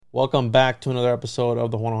Welcome back to another episode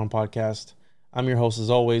of the Juan on Juan podcast. I'm your host as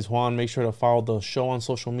always, Juan. Make sure to follow the show on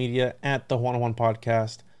social media at the Juan on Juan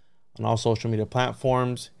podcast on all social media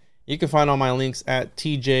platforms. You can find all my links at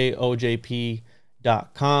tjojp.com.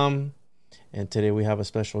 And today we have a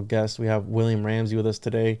special guest. We have William Ramsey with us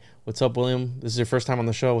today. What's up, William? This is your first time on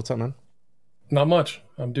the show. What's up, man? Not much.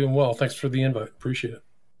 I'm doing well. Thanks for the invite. Appreciate it.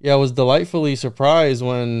 Yeah, I was delightfully surprised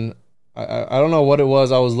when I don't know what it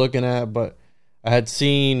was I was looking at, but I had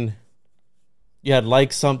seen you had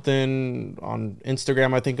liked something on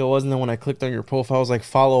Instagram, I think it was, and then when I clicked on your profile, I was like,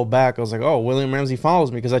 follow back. I was like, oh, William Ramsey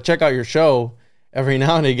follows me because I check out your show every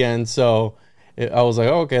now and again. So I was like,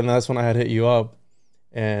 oh, okay, and that's when I had hit you up,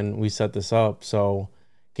 and we set this up. So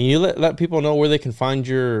can you let people know where they can find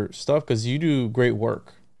your stuff? Because you do great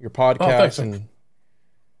work, your podcast and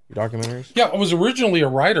your documentaries. Yeah, I was originally a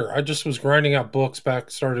writer. I just was grinding out books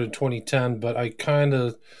started in 2010, but I kind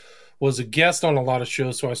of was a guest on a lot of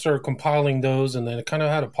shows, so I started compiling those, and then I kind of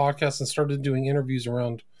had a podcast and started doing interviews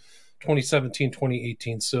around 2017,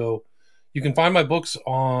 2018. So you can find my books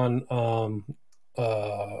on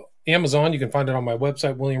Amazon. You can find it on my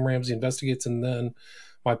website, William Ramsey Investigates, and then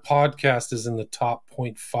my podcast is in the top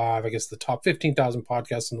 0.5, I guess the top 15,000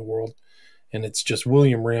 podcasts in the world, and it's just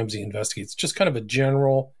William Ramsey Investigates. It's just kind of a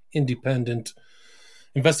general, independent,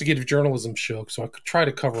 investigative journalism show, so I could try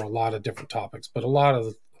to cover a lot of different topics, but a lot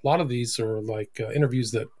of these are like interviews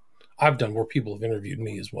that I've done where people have interviewed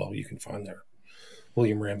me as well. You can find there,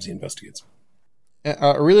 William Ramsey Investigates.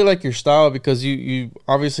 I really like your style because you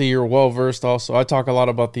obviously you're well versed. Also, I talk a lot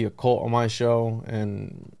about the occult on my show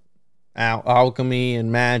and alchemy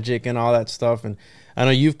and magic and all that stuff, and I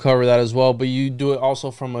know you've covered that as well. But you do it also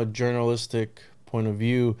from a journalistic point of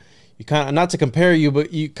view. You kind of, not to compare you,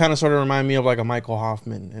 but you kind of sort of remind me of like a Michael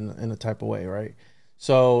Hoffman in a type of way, right?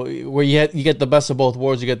 So where you get the best of both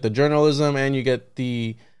worlds, you get the journalism and you get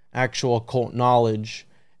the actual occult knowledge.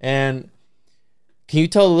 And can you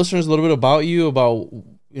tell the listeners a little bit about you, about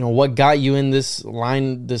what got you in this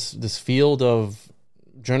line, this field of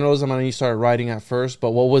journalism? I know you started writing at first, but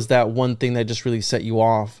what was that one thing that just really set you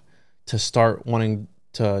off to start wanting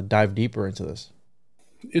to dive deeper into this?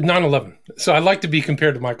 9/11. So I like to be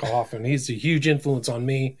compared to Michael Hoffman. He's a huge influence on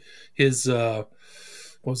me. His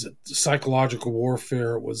what was it? Psychological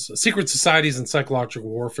Warfare. It was Secret Societies and Psychological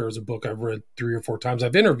Warfare is a book I've read 3 or 4 times.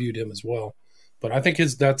 I've interviewed him as well, but I think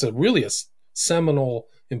that's really a seminal,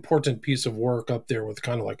 important piece of work up there with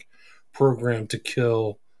kind of like Program to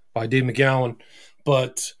Kill by Dave McGowan.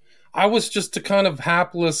 But I was just a kind of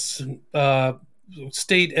hapless,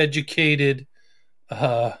 state-educated,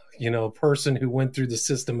 person who went through the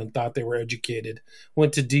system and thought they were educated,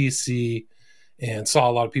 went to DC and saw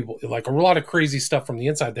a lot of people, like a lot of crazy stuff from the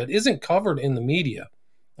inside that isn't covered in the media.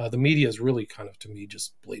 The media is really kind of, to me,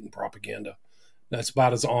 just blatant propaganda. That's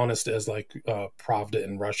about as honest as like Pravda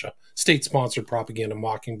in Russia, state-sponsored propaganda,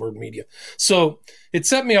 Mockingbird media. So it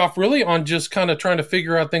set me off really on just kind of trying to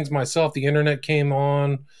figure out things myself. The internet came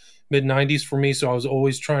on mid-90s for me, so I was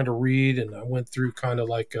always trying to read, and I went through kind of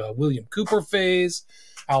like a William Cooper phase,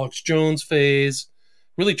 Alex Jones phase,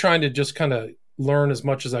 really trying to just kind of learn as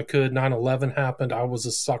much as I could. 9/11 happened. I was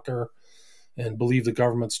a sucker and believed the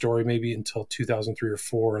government story maybe until 2003 or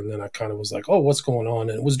 4, and then I kind of was like, oh, what's going on?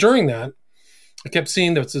 And it was during that I kept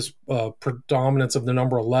seeing there's this predominance of the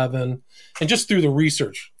number 11, and just through the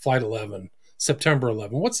research, Flight 11, September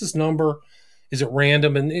 11. What's this number? Is it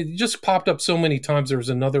random? And it just popped up so many times. There was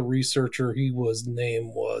another researcher. He worked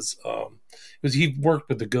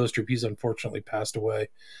with the Ghost Troop. He's unfortunately passed away,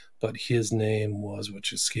 but his name was,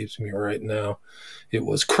 which escapes me right now, it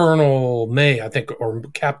was Colonel May, I think, or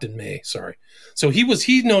Captain May. Sorry. So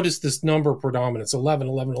he noticed this number predominance, 11,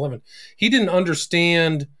 11, 11. He didn't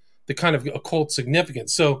understand the kind of occult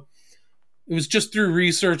significance. So it was just through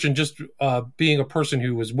research and just being a person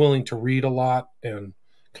who was willing to read a lot and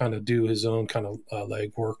kind of do his own kind of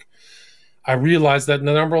legwork, I realized that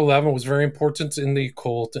the number 11 was very important in the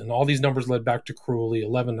occult, and all these numbers led back to Crowley,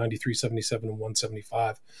 11, 93, 77, and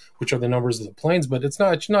 175, which are the numbers of the planes. But it's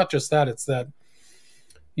not just that. It's that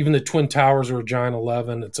even the Twin Towers are a giant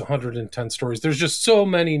 11. It's 110 stories. There's just so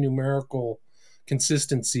many numerical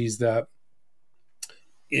consistencies that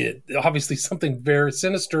it obviously something very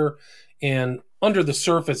sinister and under the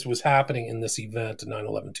surface was happening in this event,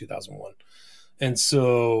 9/11/2001. And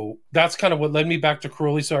so that's kind of what led me back to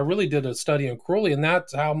Crowley. So I really did a study on Crowley, and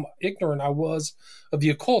that's how ignorant I was of the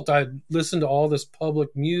occult. I listened to all this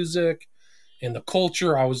public music and the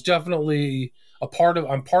culture. I was definitely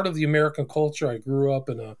I'm part of the American culture. I grew up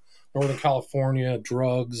in Northern California,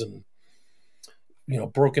 drugs and,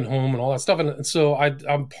 broken home and all that stuff. And so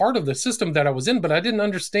I'm part of the system that I was in, but I didn't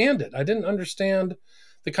understand it. I didn't understand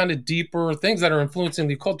the kind of deeper things that are influencing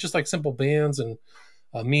the occult, just like simple bands and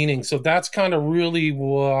meaning. So that's kind of really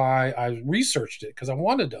why I researched it, because I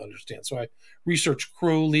wanted to understand. So I researched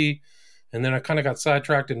Crowley, and then I kind of got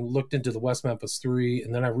sidetracked and looked into the West Memphis Three,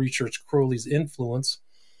 and then I researched Crowley's influence,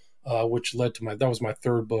 which led to that was my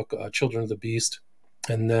third book, Children of the Beast.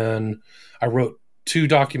 And then I wrote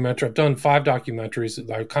I've done 5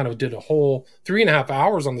 documentaries. I kind of did a whole 3.5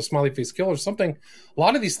 hours on the Smiley Face Killer. A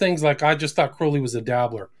lot of these things, like I just thought Crowley was a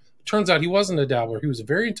dabbler. Turns out he wasn't a dabbler. He was a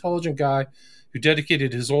very intelligent guy who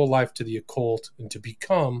dedicated his whole life to the occult and to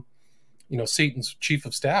become, Satan's chief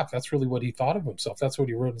of staff. That's really what he thought of himself. That's what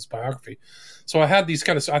he wrote in his biography. So I had these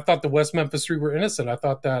I thought the West Memphis Three were innocent. I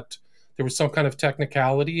thought that there was some kind of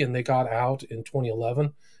technicality and they got out in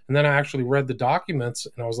 2011. And then I actually read the documents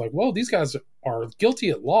and I was like, whoa, these guys are guilty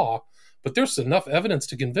at law, but there's enough evidence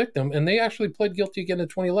to convict them. And they actually pled guilty again in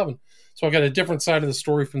 2011. So I got a different side of the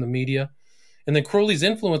story from the media. And then Crowley's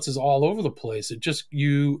influence is all over the place. It just,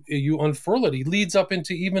 you unfurl it. He leads up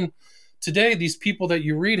into even today, these people that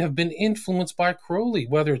you read have been influenced by Crowley,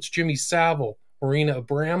 whether it's Jimmy Savile, Marina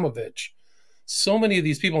Abramovich. So many of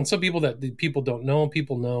these people, and some people that the people don't know, and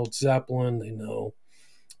people know Zeppelin, they know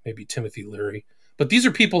maybe Timothy Leary. But these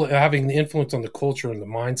are people having the influence on the culture and the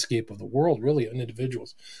mindscape of the world, really, on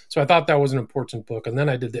individuals. So I thought that was an important book. And then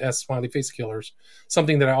I did the S Smiley Face Killers,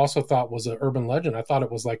 something that I also thought was an urban legend. I thought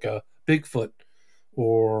it was like a Bigfoot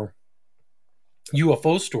or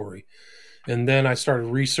UFO story. And then I started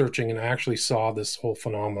researching, and I actually saw this whole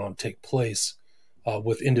phenomenon take place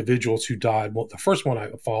with individuals who died. Well, the first one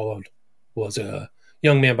I followed was a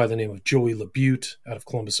young man by the name of Joey LaBute out of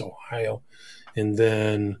Columbus, Ohio. And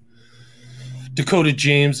then Dakota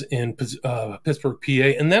James in Pittsburgh, PA.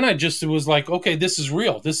 And then I just was like, okay, this is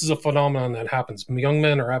real. This is a phenomenon that happens. Young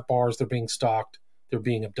men are at bars. They're being stalked. They're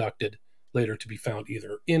being abducted, later to be found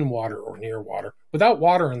either in water or near water, without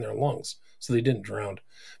water in their lungs. So they didn't drown.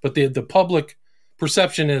 But the public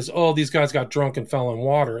perception is, oh, these guys got drunk and fell in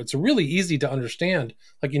water. It's really easy to understand,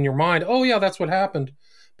 like in your mind, oh, yeah, that's what happened.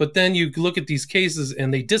 But then you look at these cases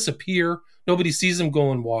and they disappear. Nobody sees them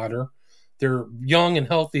go in water. They're young and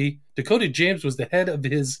healthy. Dakota James was the head of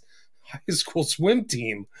his high school swim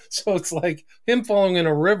team. So it's like him falling in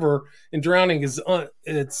a river and drowning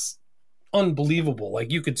it's unbelievable. Like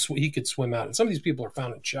he could swim out. And some of these people are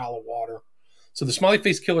found in shallow water. So the Smiley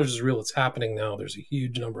Face Killers is real. It's happening now. There's a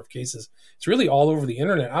huge number of cases. It's really all over the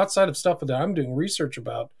internet. Outside of stuff that I'm doing research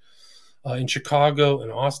about in Chicago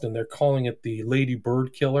and Austin, they're calling it the Lady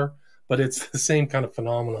Bird Killer, but it's the same kind of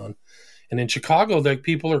phenomenon. And in Chicago, like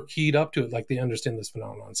people are keyed up to it, like they understand this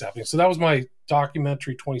phenomenon is happening. So that was my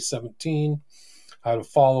documentary, 2017. I had a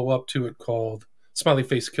follow-up to it called Smiley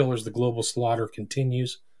Face Killers, The Global Slaughter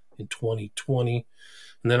Continues in 2020.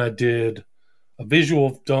 And then I did a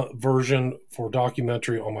visual version for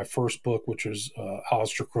documentary on my first book, which was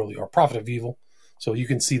Aleister Crowley, or Prophet of Evil. So you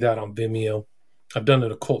can see that on Vimeo. I've done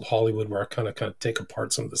an Occult Hollywood where I kind of take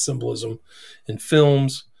apart some of the symbolism in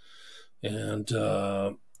films. And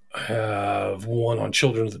I have one on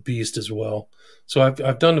Children of the Beast as well. So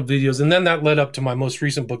I've done the videos. And then that led up to my most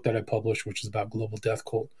recent book that I published, which is about global death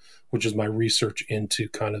cult, which is my research into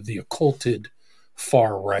kind of the occulted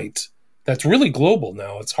far right. That's really global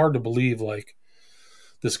now. It's hard to believe like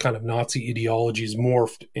this kind of Nazi ideology is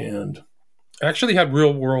morphed and actually had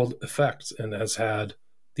real world effects and has had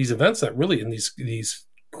these events that really in these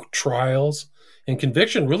trials and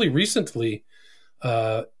conviction really recently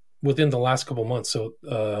within the last couple months. So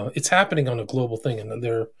it's happening on a global thing, and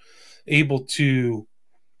they're able to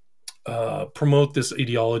promote this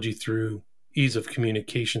ideology through ease of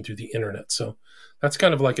communication through the internet. So that's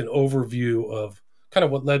kind of like an overview of kind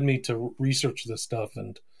of what led me to research this stuff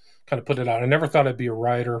and kind of put it out. I never thought I'd be a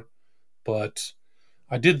writer, but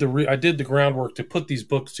I did the groundwork to put these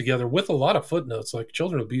books together with a lot of footnotes. Like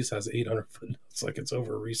Children of the Beast has 800 footnotes, like it's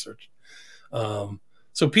over research.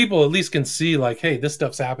 So people at least can see like, hey, this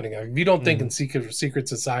stuff's happening. If you don't think in secret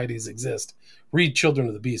societies exist, read Children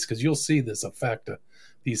of the Beast, because you'll see this effect of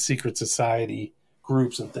these secret society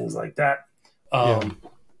groups and things like that.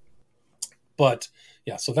 But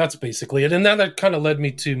yeah, so that's basically it. And then that kind of led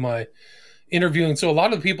me to my interviewing. So a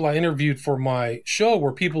lot of the people I interviewed for my show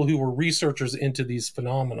were people who were researchers into these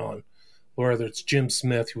phenomenon, whether it's Jim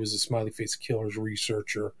Smith, who was a Smiley Face Killers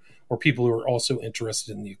researcher, or people who are also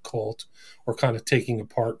interested in the occult or kind of taking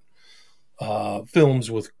apart films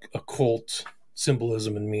with occult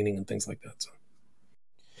symbolism and meaning and things like that. So.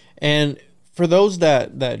 And for those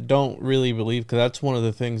that don't really believe, because that's one of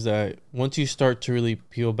the things that once you start to really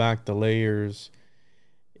peel back the layers,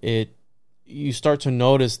 you start to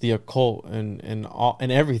notice the occult and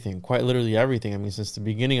everything, quite literally everything. I mean, since the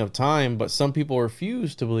beginning of time. But some people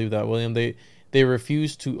refuse to believe that, William. They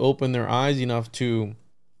refuse to open their eyes enough to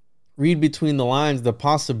read between the lines the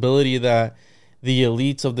possibility that the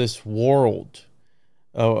elites of this world,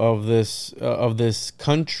 of this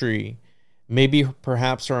country, maybe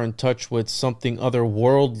perhaps are in touch with something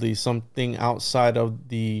otherworldly, something outside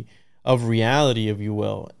of reality, if you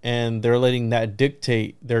will, and they're letting that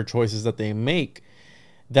dictate their choices that they make.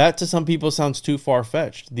 That to some people sounds too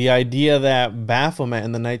far-fetched. The idea that Baphomet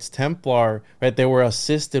and the Knights Templar, right, they were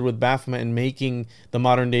assisted with Baphomet in making the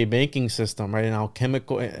modern-day banking system, right, and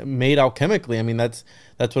made alchemically. I mean, that's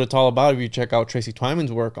what it's all about. If you check out Tracy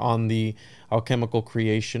Twyman's work on the alchemical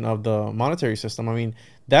creation of the monetary system, I mean,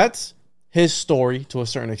 that's his story to a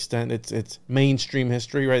certain extent. It's mainstream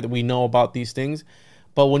history, right, that we know about these things.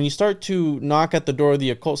 But when you start to knock at the door of the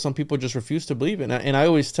occult, some people just refuse to believe it. And I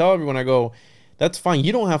always tell everyone, I go, that's fine.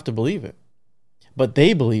 You don't have to believe it. But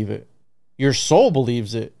they believe it. Your soul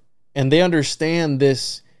believes it. And they understand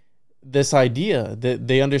this idea, that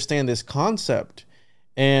they understand this concept.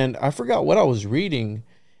 And I forgot what I was reading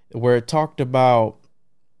where it talked about,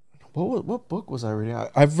 what book was I reading?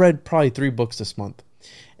 I've read probably 3 books this month.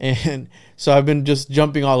 And so I've been just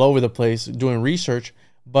jumping all over the place doing research.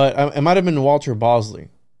 But it might have been Walter Bosley,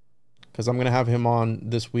 because I'm going to have him on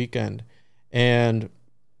this weekend. And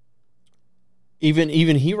even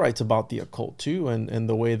he writes about the occult too, and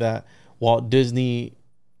the way that Disneyland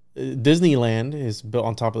is built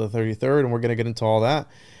on top of the 33rd, and we're going to get into all that.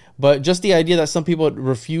 But just the idea that some people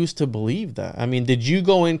refuse to believe that. I mean, did you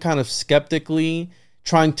go in kind of skeptically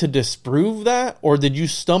trying to disprove that, or did you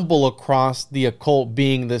stumble across the occult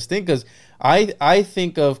being this thing? Because I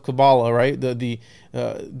think of Kabbalah, right? The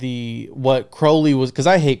what Crowley was, because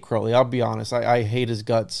I hate Crowley. I'll be honest. I hate his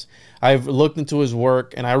guts. I've looked into his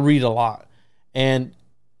work and I read a lot, and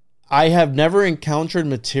I have never encountered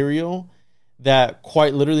material that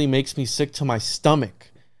quite literally makes me sick to my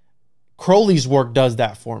stomach. Crowley's work does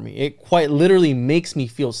that for me. It quite literally makes me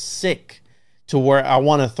feel sick to where I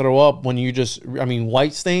want to throw up when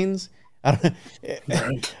white stains.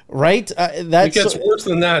 Right? It gets worse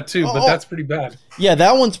than that too, but that's pretty bad. Yeah,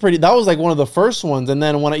 that was like one of the first ones, and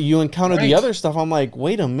then when you encounter the other stuff, I'm like,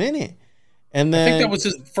 wait a minute. And then I think that was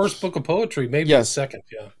his first book of poetry, maybe his second.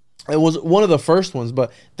 Yeah, it was one of the first ones,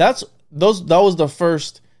 but that was the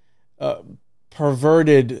first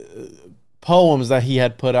perverted poems that he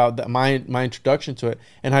had put out. That my introduction to it,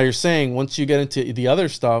 and how you're saying once you get into the other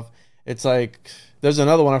stuff, it's like there's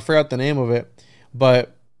another one, I forgot the name of it,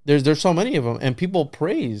 but there's so many of them, and people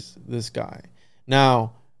praise this guy.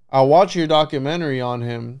 Now, I watch your documentary on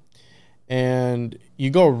him, and you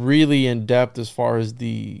go really in depth as far as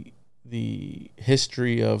the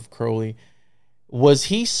history of Crowley. Was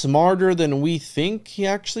he smarter than we think he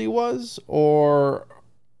actually was, or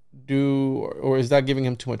is that giving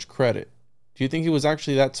him too much credit? Do you think he was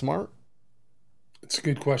actually that smart? It's a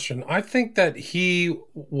good question. I think that he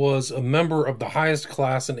was a member of the highest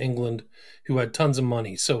class in England who had tons of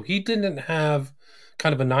money. So he didn't have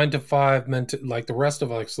kind of a 9-to-5 like the rest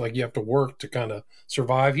of us, like you have to work to kind of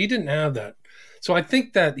survive. He didn't have that. So I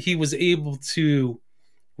think that he was able to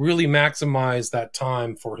really maximize that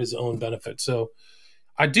time for his own benefit. So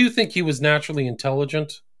I do think he was naturally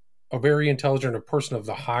intelligent, a very intelligent, a person of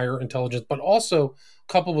the higher intelligence, but also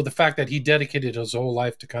coupled with the fact that he dedicated his whole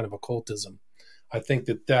life to kind of occultism. I think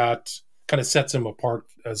that kind of sets him apart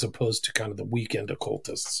as opposed to kind of the weekend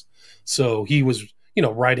occultists. So he was,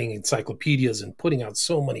 writing encyclopedias and putting out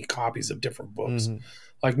so many copies of different books. Mm-hmm.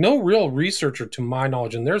 Like no real researcher to my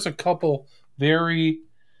knowledge. And there's a couple very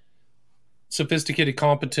sophisticated,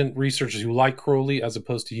 competent researchers who like Crowley as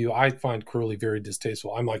opposed to you. I find Crowley very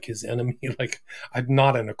distasteful. I'm like his enemy. Like I'm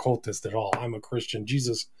not an occultist at all. I'm a Christian.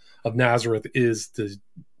 Jesus of Nazareth is the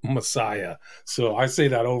Messiah. So I say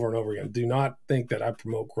that over and over again. Do not think that I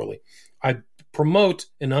promote Crowley. I promote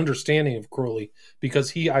an understanding of Crowley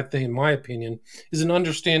because he, I think, in my opinion, is an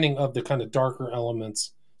understanding of the kind of darker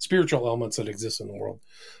elements, spiritual elements that exist in the world.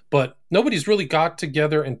 But nobody's really got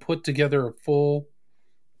together and put together a full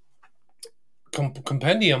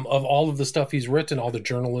compendium of all of the stuff he's written, all the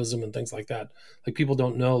journalism and things like that. Like people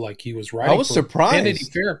don't know, like he was writing. I was surprised. Vanity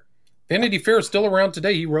Fair. Vanity Fair is still around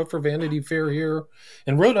today. He wrote for Vanity Fair here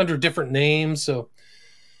and wrote under different names. So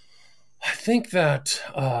I think that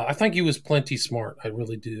I think he was plenty smart. I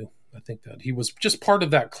really do. I think that he was just part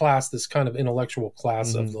of that class, this kind of intellectual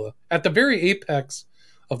class of at the very apex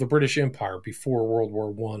of the British Empire before World War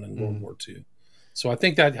I and World War II. So I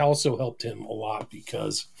think that also helped him a lot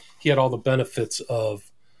because he had all the benefits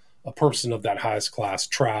of a person of that highest class,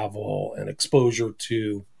 travel and exposure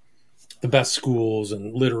to the best schools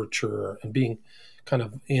and literature and being kind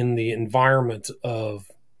of in the environment of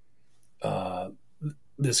uh,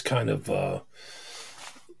 this kind of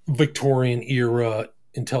Victorian era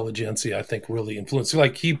intelligentsia, I think really influenced.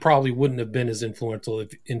 Like he probably wouldn't have been as influential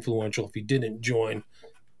if he didn't join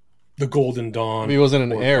the Golden Dawn. He wasn't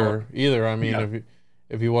an or heir either. I mean, Yeah.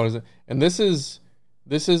 if he was, and this is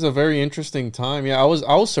a very interesting time. Yeah, I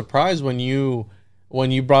was surprised when you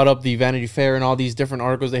brought up the Vanity Fair and all these different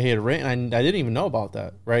articles that he had written. I didn't even know about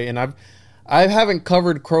that, right? And I haven't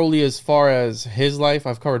covered Crowley as far as his life.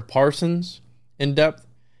 I've covered Parsons in depth,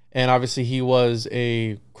 and obviously he was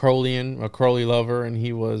a Crowleyan, a Crowley lover, and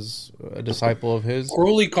he was a disciple of his.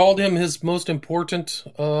 Crowley called him his most important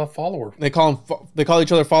follower. They call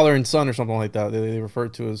each other father and son or something like that. They refer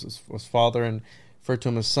to as father and refer to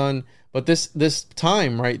him as son. But this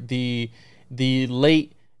time, right, the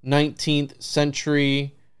late 19th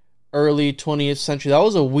century, early 20th century, that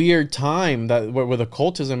was a weird time that with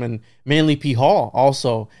occultism, and Manly P. Hall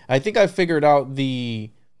also. I think I figured out the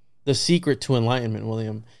secret to enlightenment,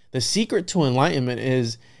 William. The secret to enlightenment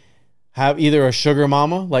is have either a sugar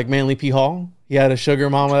mama like Manly P. Hall. He had a sugar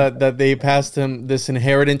mama that they passed him this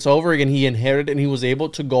inheritance over, and he inherited, and he was able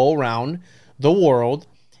to go around the world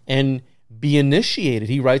and be initiated.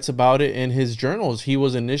 He writes about it in his journals. He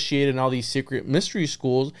was initiated in all these secret mystery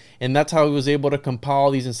schools, and that's how he was able to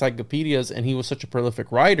compile these encyclopedias, and he was such a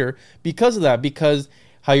prolific writer because of that, because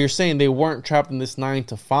how you're saying they weren't trapped in this 9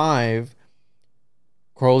 to 5.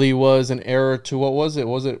 Crowley was an heir to, what was it?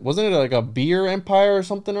 Wasn't it like a beer empire or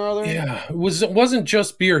something or other? Yeah, it wasn't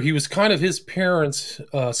just beer. He was kind of, his parents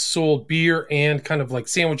sold beer and kind of like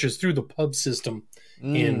sandwiches through the pub system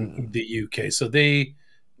in the UK. So they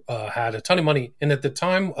had a ton of money. And at the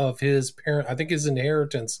time of his parent, I think his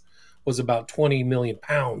inheritance was about 20 million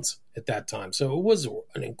pounds at that time. So it was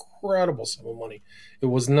an incredible sum of money. It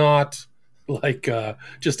was not like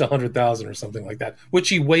just 100,000 or something like that, which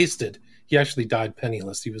he wasted. He actually died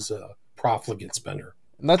penniless. He was a profligate spender.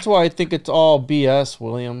 And that's why I think it's all BS,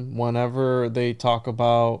 William, whenever they talk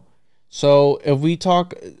about. So if we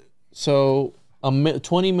talk, 20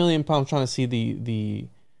 million pounds, I'm trying to see the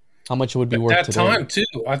how much it would be worth at that today. time too.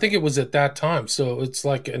 I think it was at that time. So it's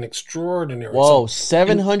like an extraordinary. Whoa,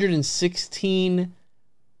 $716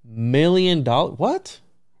 million. What?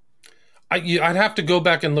 I'd have to go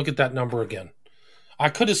back and look at that number again. I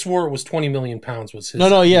could have swore it was 20 million pounds was his.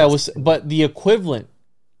 No, yeah, it was, but the equivalent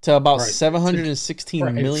to about Right.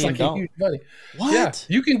 $716 million. It's like a huge money. What? Yeah,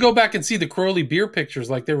 you can go back and see the Crowley beer pictures,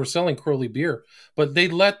 like they were selling Crowley beer, but they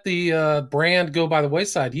let the brand go by the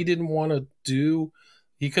wayside. He didn't want to do.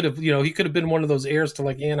 He could have been one of those heirs to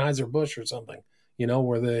like Anheuser-Busch or something,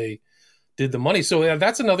 where they did the money. So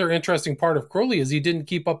that's another interesting part of Crowley is he didn't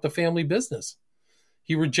keep up the family business.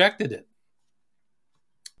 He rejected it.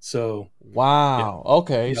 So Wow. yeah.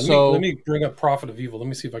 Okay. Yeah, So let me bring up Prophet of Evil. Let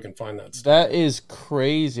me see if I can find that stuff. that is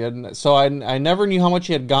crazy. So I never knew how much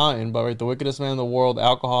he had gotten, but right, the wickedest man in the world,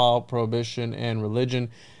 alcohol, prohibition, and religion.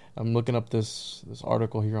 I'm looking up this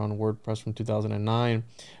article here on WordPress from 2009.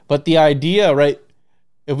 But the idea, right,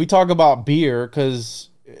 if we talk about beer, because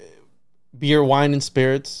beer, wine, and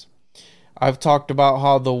spirits, I've talked about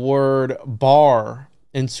how the word bar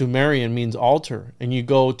in Sumerian means altar, and you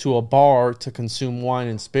go to a bar to consume wine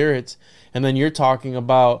and spirits, and then you're talking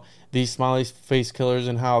about these smiley face killers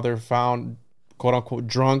and how they're found quote unquote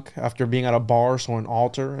drunk after being at a bar, so an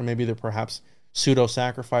altar, and maybe they're perhaps pseudo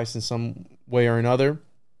sacrificed in some way or another.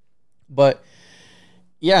 But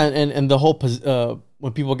yeah, and the whole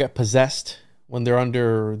when people get possessed, when they're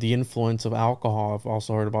under the influence of alcohol, I've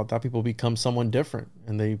also heard about that. People become someone different,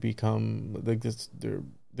 and they become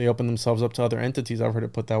they open themselves up to other entities. I've heard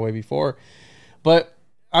it put that way before. But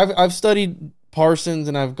I've studied Parsons,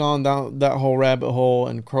 and I've gone down that whole rabbit hole.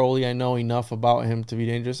 And Crowley, I know enough about him to be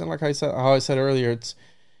dangerous. And like I said earlier,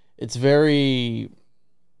 it's very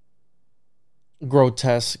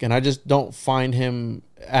grotesque, and I just don't find him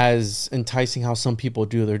as enticing how some people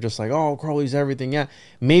do. They're just like, oh, Crowley's everything. Yeah,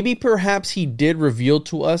 maybe perhaps he did reveal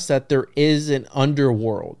to us that there is an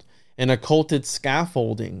underworld, an occulted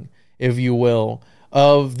scaffolding, if you will,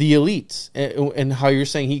 of the elites. And how you're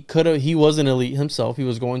saying he was an elite himself. He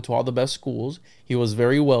was going to all the best schools. He was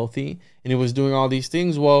very wealthy, and he was doing all these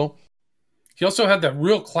things. Well, he also had that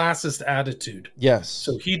real classist attitude. Yes.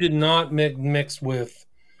 So he did not mix with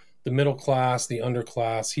the middle class, the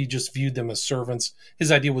underclass. He just viewed them as servants.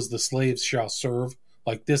 His idea was the slaves shall serve.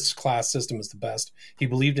 Like, this class system is the best. He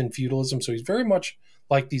believed in feudalism. So he's very much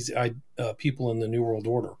like these people in the New World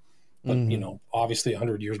Order. but Mm-hmm. obviously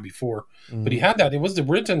 100 years before. But he Mm-hmm. had that. It was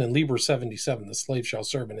written in Liber 77, the slave shall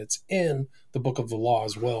serve, and it's in the book of the law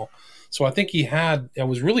as well. So I think it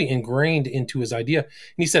was really ingrained into his idea. And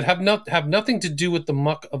he said, have nothing to do with the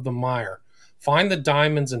muck of the mire. Find the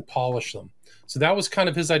diamonds and polish them. So that was kind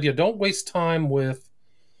of his idea. Don't waste time with,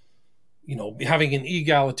 having an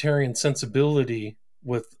egalitarian sensibility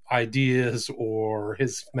with ideas or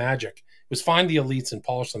his magic. It was find the elites and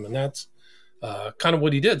polish them. And that's kind of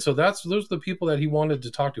what he did. So those are the people that he wanted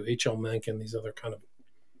to talk to, H.L. Mencken, these other kind of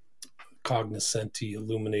cognoscenti,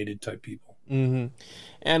 illuminated type people. Mm-hmm.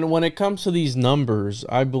 And when it comes to these numbers,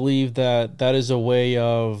 I believe that is a way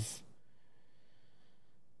of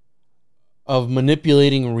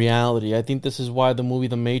manipulating reality. I think this is why the movie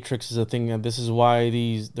The Matrix is a thing, and this is why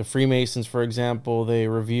the Freemasons, for example, they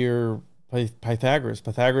revere Pythagoras.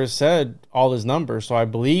 Pythagoras said all his numbers, so I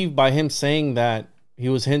believe by him saying that, he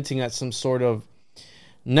was hinting at some sort of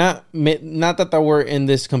not that we're in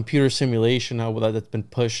this computer simulation that's been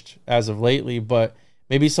pushed as of lately, but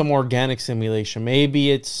maybe some organic simulation. Maybe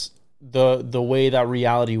it's the way that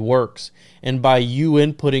reality works, and by you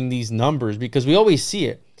inputting these numbers, because we always see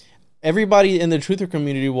it. Everybody in the truther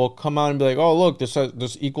community will come out and be like, "Oh, look,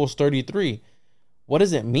 this equals 33." What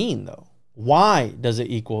does it mean, though? Why does it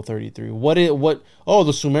equal 33? What? Oh,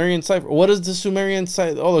 the Sumerian cipher. What is the Sumerian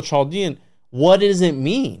cipher? Oh, the Chaldean. What does it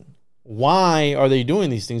mean? Why are they doing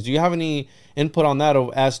these things? Do you have any input on that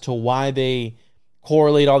as to why they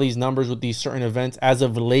correlate all these numbers with these certain events? As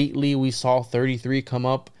of lately, we saw 33 come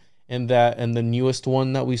up in the newest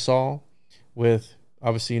one that we saw with,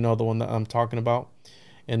 obviously, the one that I'm talking about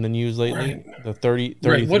in the news lately, Right. the 30,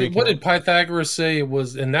 Right. 33. What did Pythagoras say it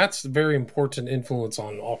was? And that's very important influence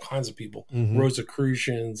on all kinds of people, Mm-hmm.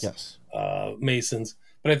 Rosicrucians, Yes. Masons.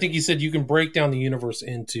 But I think he said you can break down the universe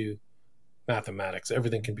into mathematics.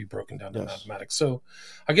 Everything can be broken down to mathematics. So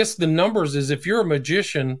I guess the numbers is, if you're a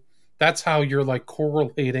magician, that's how you're like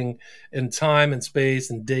correlating in time and space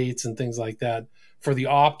and dates and things like that for the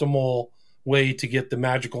optimal way to get the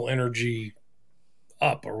magical energy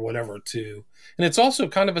up or whatever to. And it's also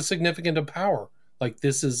kind of a significant of power. Like,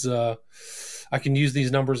 this is I can use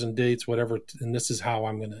these numbers and dates, whatever, and this is how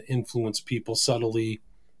I'm going to influence people subtly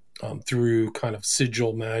through kind of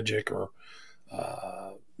sigil magic or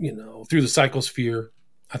through the psychosphere.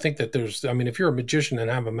 I think that if you're a magician and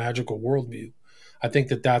have a magical worldview, I think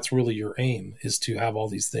that that's really your aim, is to have all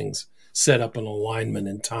these things set up in alignment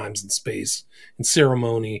in times and space and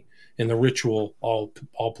ceremony and the ritual all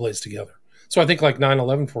plays together. So I think like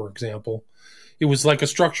 9/11, for example, it was like a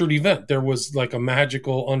structured event. There was like a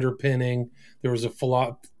magical underpinning. There was a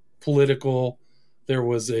political, there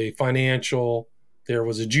was a financial, there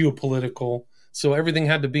was a geopolitical. So everything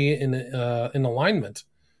had to be in alignment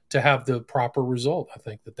to have the proper result. I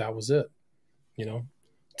think that was it,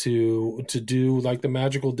 to do like the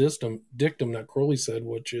magical dictum that Crowley said,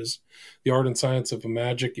 which is the art and science of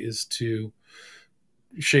magic is to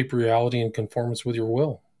shape reality in conformance with your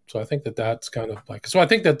will. So I think that's kind of like, so I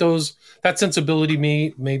think that that sensibility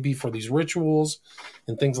may be for these rituals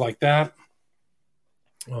and things like that.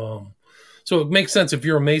 So it makes sense if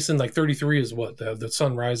you're a Mason, like 33 is what the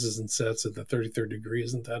sun rises and sets at the 33rd degree.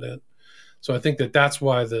 Isn't that it? So I think that's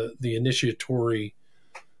why the initiatory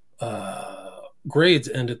grades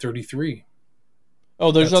end at 33.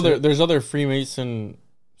 Oh, there's other Freemason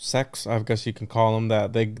sects, I guess you can call them,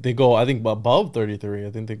 that they go, I think, above 33. I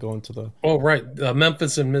think they go into the... Oh, right.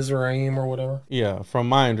 Memphis and Mizraim or whatever. Yeah, from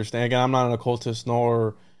my understanding. Again, I'm not an occultist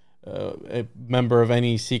nor a member of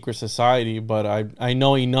any secret society, but I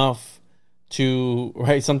know enough to,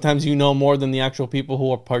 right, sometimes you know more than the actual people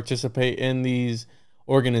who participate in these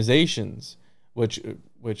organizations, which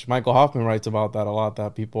Michael Hoffman writes about that a lot,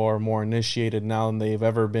 that people are more initiated now than they've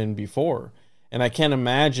ever been before. And I can't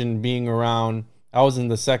imagine being around... I was in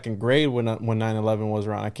the second grade when 9/11 was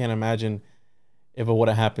around. I can't imagine if it would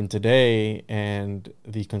have happened today and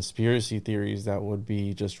the conspiracy theories that would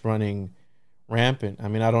be just running rampant. I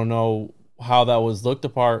mean, I don't know how that was looked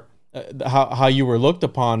upon, how you were looked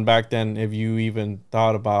upon back then, if you even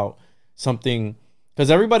thought about something,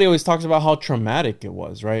 because everybody always talks about how traumatic it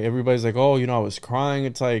was, right? Everybody's like, oh, I was crying.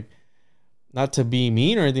 It's like, not to be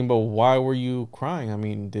mean or anything, but why were you crying? I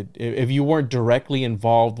mean, if you weren't directly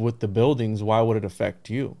involved with the buildings, why would it affect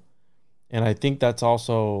you? And I think that's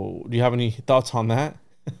also... Do you have any thoughts on that?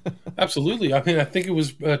 Absolutely. I mean, I think it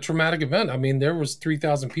was a traumatic event. I mean, there was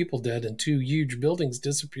 3,000 people dead and 2 huge buildings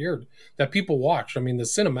disappeared that people watched. I mean, the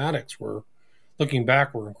cinematics were, looking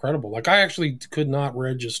back, were incredible. Like, I actually could not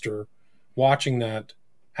register watching that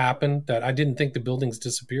happen, that I didn't think the buildings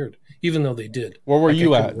disappeared, even though they did. Where were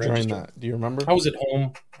you at during that? Do you remember? I was at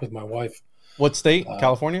home with my wife. What state?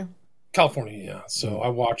 California? California, yeah. So I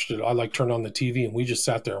watched it. I like turned on the TV and we just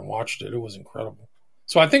sat there and watched it. It was incredible.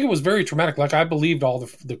 So I think it was very traumatic. Like I believed all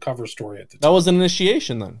the cover story at the time. That was an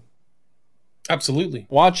initiation then. Absolutely.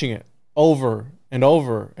 Watching it over and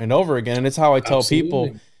over and over again. And it's how I tell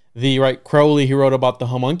people Crowley, he wrote about the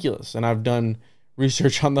homunculus, and I've done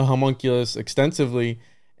research on the homunculus extensively,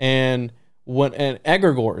 and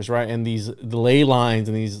egregores, right? And the ley lines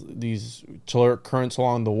and these currents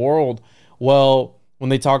along the world. Well, when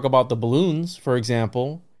they talk about the balloons, for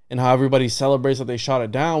example, and how everybody celebrates that they shot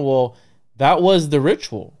it down, well, that was the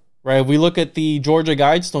ritual, right? If we look at the Georgia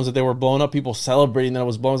Guidestones that they were blown up, people celebrating that it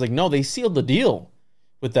was blown. It's like, no, they sealed the deal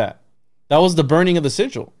with that. That was the burning of the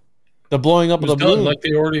sigil, the blowing up of the balloon. Like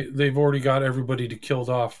they've already got everybody killed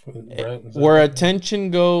off, right? Where attention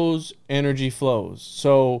goes, energy flows.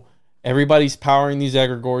 So everybody's powering these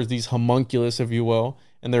egregores, these homunculus, if you will,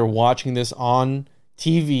 and they're watching this on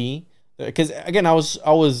TV. Because again, I was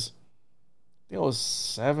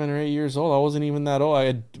 7 or 8 years old. I wasn't even that old.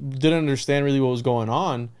 I didn't understand really what was going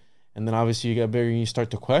on. And then obviously you get bigger and you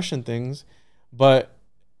start to question things. But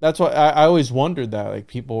that's why I always wondered that. Like,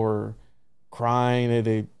 people were crying.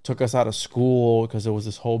 They took us out of school because it was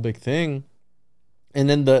this whole big thing. And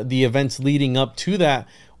then the events leading up to that,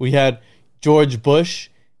 we had George Bush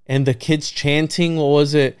and the kids chanting, what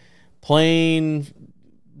was it? Plane,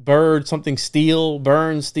 bird, something, steel,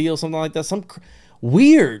 burn, steel, something like that. Some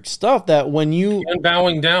weird stuff that when you... And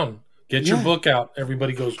bowing down. Get your book out.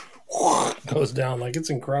 Everybody goes down. Like, it's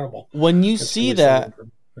incredible. When you see that,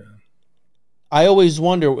 I always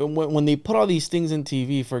wonder, when they put all these things in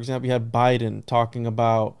TV, for example, you had Biden talking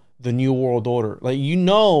about the New World Order. Like,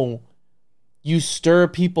 you stir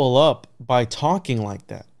people up by talking like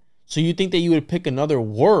that. So you think that you would pick another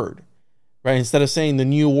word, right? Instead of saying the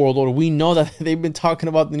New World Order. We know that they've been talking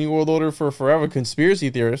about the New World Order for forever, conspiracy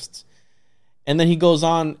theorists. And then he goes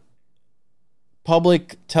on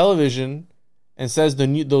public television and says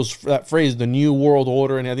that phrase, the New World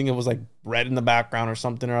Order, and I think it was like red in the background or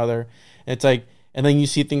something or other. And it's like, and then you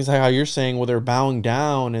see things like how you're saying, well, they're bowing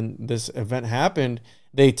down and this event happened.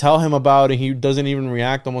 They tell him about it. He doesn't even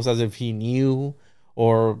react, almost as if he knew,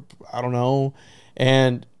 or I don't know.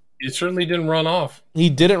 And it certainly didn't run off.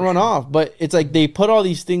 He didn't run off, but it's like they put all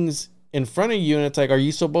these things in front of you, and it's like, are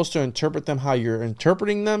you supposed to interpret them how you're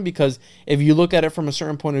interpreting them? Because if you look at it from a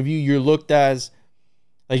certain point of view, you're looked as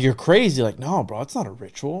like you're crazy. Like, no, bro, it's not a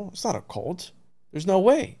ritual. It's not a cult. There's no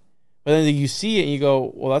way. But then you see it and you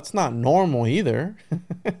go, well, that's not normal either.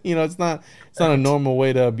 It's not a normal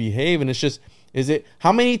way to behave. And it's just,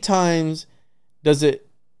 how many times does it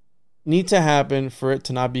need to happen for it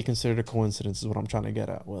to not be considered a coincidence is what I'm trying to get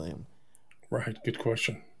at, William. Right. Good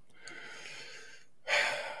question.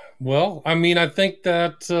 Well, I mean, I think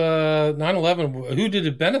that 9/11, who did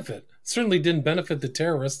it benefit? It certainly didn't benefit the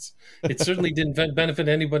terrorists. It certainly didn't benefit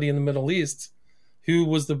anybody in the Middle East. Who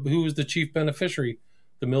was the chief beneficiary?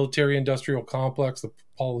 The military-industrial complex, the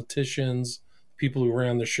politicians, people who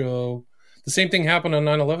ran the show. The same thing happened on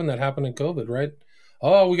 9/11 that happened in COVID, right?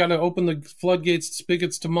 Oh, we got to open the floodgates,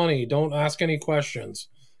 spigots to money. Don't ask any questions.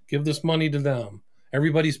 Give this money to them.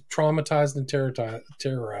 Everybody's traumatized and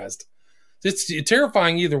terrorized. It's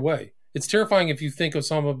terrifying either way. It's terrifying if you think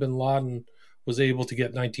Osama bin Laden was able to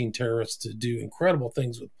get 19 terrorists to do incredible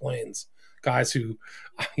things with planes. Guys who,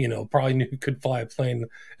 probably knew could fly a plane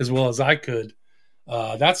as well as I could.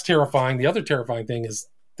 That's terrifying. The other terrifying thing is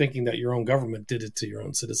thinking that your own government did it to your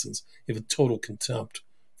own citizens. You have a total contempt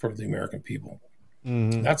for the American people.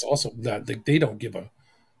 Mm-hmm. That's also that they don't give a.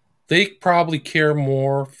 They probably care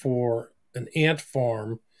more for an ant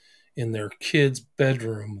farm in their kid's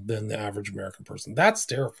bedroom than the average American person. That's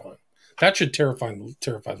terrifying. That should terrify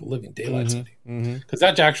the living daylights out of you, because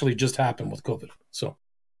that actually just happened with COVID. So,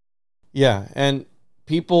 yeah, and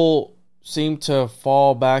people seem to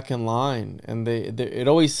fall back in line, and it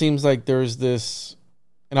always seems like there's this.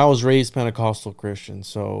 And I was raised Pentecostal Christian,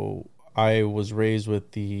 so I was raised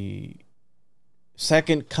with the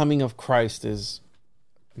second coming of Christ is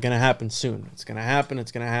going to happen soon. It's going to happen.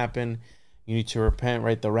 It's going to happen. You need to repent,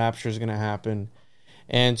 right? The rapture is going to happen.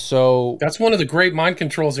 And so that's one of the great mind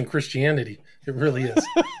controls in Christianity. It really is.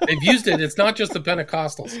 They've used it. It's not just the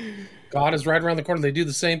Pentecostals. God is right around the corner. They do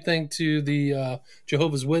the same thing to the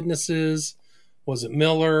Jehovah's Witnesses. Was it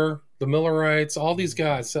Miller, the Millerites, all these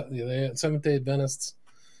guys, Seventh-day Adventists.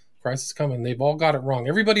 Christ is coming. They've all got it wrong.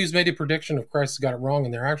 Everybody who's made a prediction of Christ has got it wrong,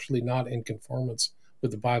 and they're actually not in conformance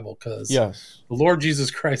with the Bible, because the Lord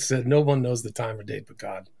Jesus Christ said no one knows the time or date but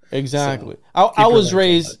God. Exactly. So, I was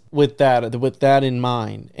raised with that in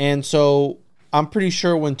mind. And so I'm pretty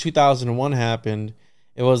sure when 2001 happened,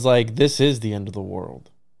 it was like, this is the end of the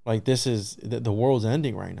world. Like this is the world's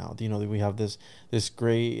ending right now. You know, we have this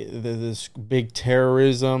big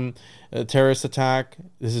terrorist attack.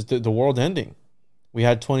 This is the world ending. We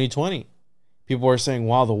had 2020. People are saying,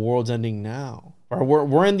 "Wow, the world's ending now." Or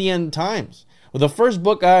we're in the end times. Well, the first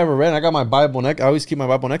book I ever read, I got my Bible next. I always keep my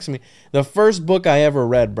Bible next to me. The first book I ever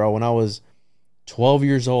read, bro, when I was 12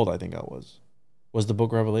 years old, I think I was the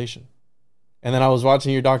book Revelation. And then I was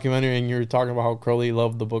watching your documentary, and you were talking about how Crowley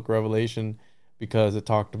loved the book Revelation because it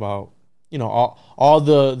talked about, you know, all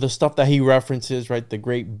the stuff that he references, right? The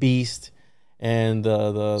great beast and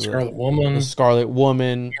the Scarlet Woman,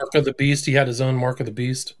 Mark of the Beast. He had his own Mark of the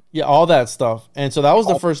Beast. Yeah, all that stuff. And so that was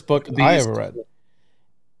the first book I ever read.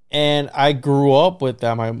 And I grew up with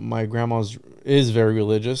that. My grandma is very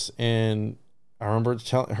religious, and I remember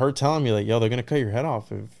her telling me, like, "Yo, they're gonna cut your head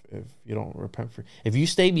off if you don't repent if you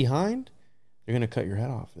stay behind, they're gonna cut your head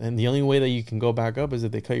off. And the only way that you can go back up is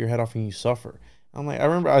if they cut your head off and you suffer." I'm like, I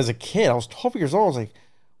remember as a kid, I was 12 years old. I was like,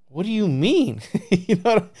 "What do you mean?" You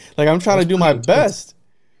know, like I'm trying to do my best.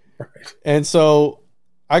 Right. And so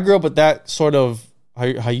I grew up with that sort of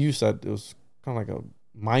how you said it was kind of like a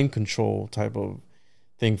mind control type of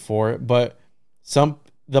thing for it. But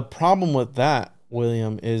the problem with that,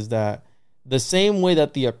 William, is that the same way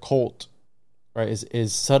that the occult, right,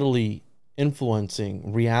 is subtly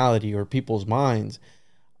influencing reality or people's minds,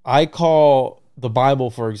 I call the Bible,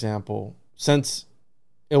 for example, since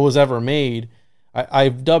it was ever made,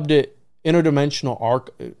 I've dubbed it interdimensional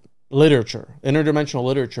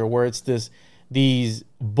literature, where it's these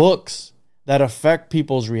books that affect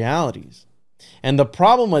people's realities. And the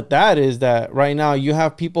problem with that is that right now you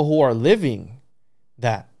have people who are living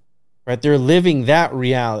that, right? They're living that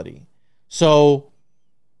reality. So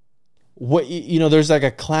there's like a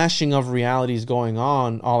clashing of realities going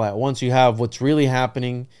on all at once. You have what's really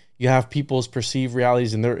happening. You have people's perceived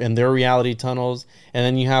realities in their reality tunnels. And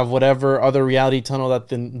then you have whatever other reality tunnel that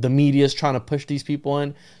the media is trying to push these people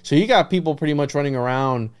in. So you got people pretty much running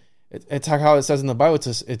around. It's like how it says in the Bible.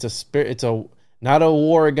 It's a spirit. It's not a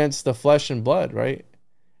war against the flesh and blood, right?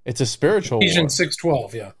 It's a spiritual war. Ephesians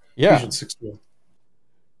 6:12, yeah. Ephesians 6:12.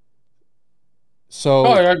 So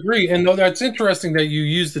I agree. And that's interesting that you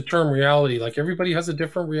use the term reality. Like everybody has a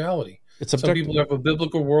different reality. Some people have a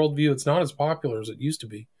biblical worldview. It's not as popular as it used to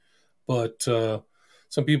be. But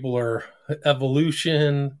some people are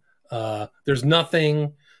evolution. There's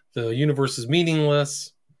nothing. The universe is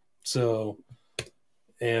meaningless. So...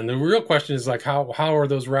 And the real question is like, how are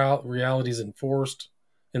those realities enforced?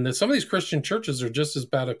 And some of these Christian churches are just as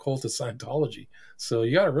bad a cult as Scientology. So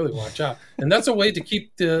you got to really watch out. And that's a way to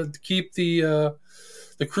keep the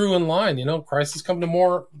crew in line. You know, Christ is coming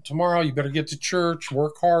tomorrow. You better get to church,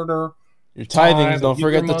 work harder. Your tithings, don't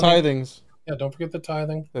forget the tithings. Yeah, don't forget the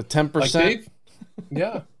tithing. The 10%.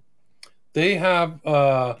 Yeah, they have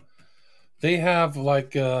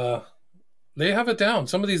it down.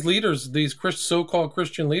 Some of these leaders, these so-called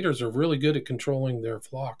Christian leaders, are really good at controlling their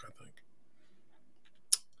flock, I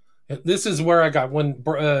think. This is where I got, when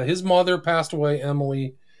his mother passed away,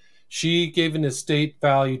 Emily, she gave an estate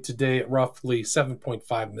value today at roughly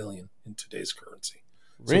 $7.5 million in today's currency.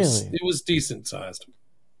 Really? So it was decent sized.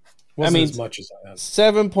 Wasn't as much as I had.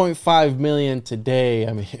 $7.5 million today.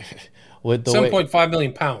 I mean, with the 7.5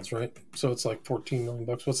 million pounds, right? So it's like $14 million.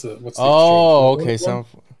 What's the exchange? Okay.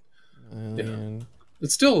 Yeah.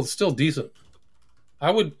 It's still decent.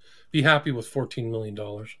 I would be happy with $14 million.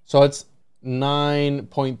 So it's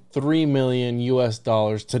 $9.3 million US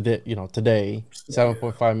dollars today. Today,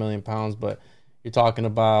 7.5 million pounds. But you're talking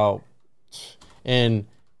about in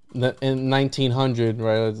 1900,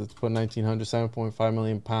 right? Let's put 1900. 7.5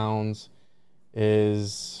 million pounds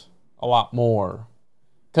is a lot more,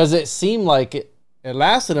 because it seemed like it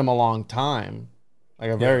lasted him a long time,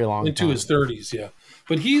 like a very long time. Into his 30s, yeah.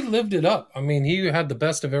 But he lived it up. I mean, he had the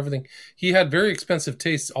best of everything. He had very expensive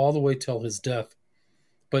tastes all the way till his death.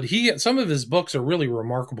 But some of his books are really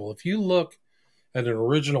remarkable. If you look at an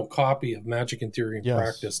original copy of Magic and Theory and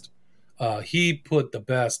Practice, he put the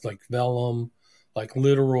best, like vellum, like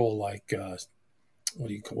literal, like what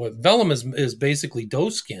do you call it? Vellum is basically doe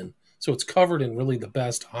skin, so it's covered in really the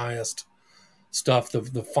best, highest stuff,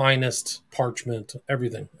 the finest parchment,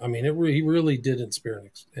 everything. I mean, he really didn't spare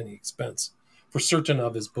any expense for certain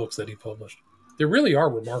of his books that he published. They really are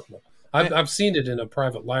remarkable. I've seen it in a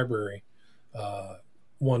private library,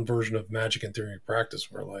 one version of Magic and Theory and Practice,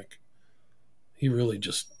 where like he really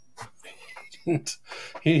just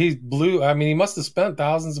he blew. I mean, he must have spent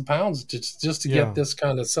thousands of pounds just to get this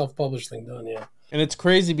kind of self-published thing done. Yeah, and it's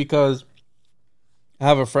crazy because I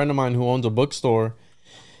have a friend of mine who owns a bookstore,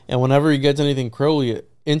 and whenever he gets anything Crowley, it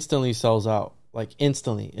instantly sells out. like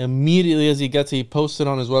instantly, immediately as he gets it, he posts it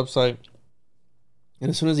on his website, and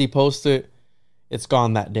as soon as he posts it, it's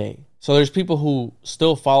gone that day. So there's people who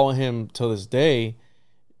still follow him to this day.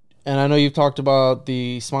 And I know you've talked about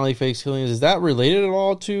the smiley face healings. Is that related at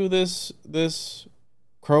all to this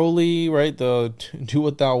Crowley, right? The do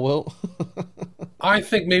what thou wilt. I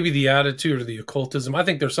think maybe the attitude or the occultism. I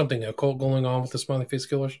think there's something occult going on with the smiley face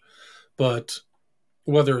killers, but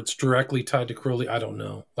whether it's directly tied to Crowley, I don't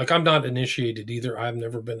know. Like, I'm not initiated either. I've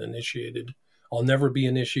never been initiated. I'll never be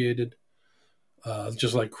initiated.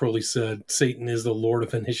 Just like Crowley said, Satan is the Lord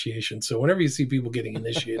of initiation. So whenever you see people getting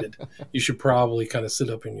initiated, you should probably kind of sit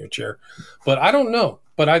up in your chair. But I don't know.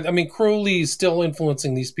 But I mean, Crowley is still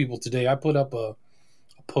influencing these people today. I put up a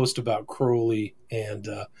post about Crowley and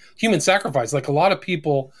human sacrifice. Like, a lot of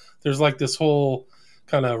people, there's like this whole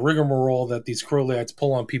kind of rigmarole that these Crowleyites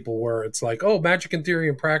pull on people where it's like, oh, magic in theory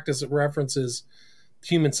and practice, it references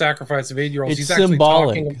human sacrifice of 8-year-olds. It's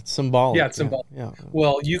symbolic. It's symbolic. Yeah, it's symbolic. Yeah.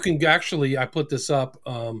 Well, you can actually, I put this up,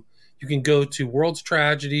 you can go to World's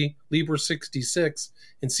Tragedy, Liber 66,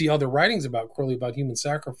 and see other writings about Crowley about human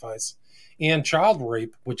sacrifice and child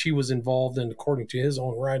rape, which he was involved in, according to his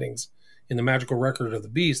own writings, in the Magical Record of the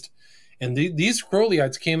Beast. And these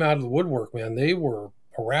Crowleyites came out of the woodwork, man. They were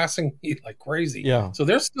harassing me like crazy. Yeah. So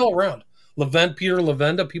they're still around. Peter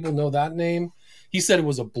Lavenda, people know that name. He said it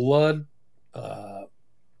was a blood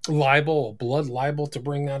libel to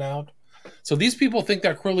bring that out. So these people think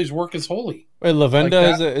that Crowley's work is holy. Wait,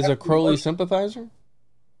 Lavenda is a Crowley sympathizer?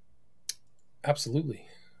 Absolutely.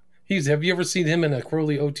 Have you ever seen him in a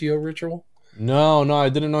Crowley OTO ritual? No, I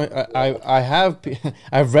didn't know.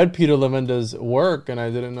 I've read Peter Lavenda's work, and I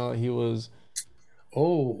didn't know he was.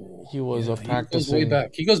 Oh, he was a practicing. He goes way back.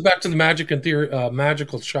 He goes back to the Magic and Theory,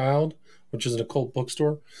 Magical Child, which is an occult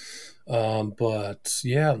bookstore. But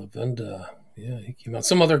yeah, Lavenda. Yeah, he came out.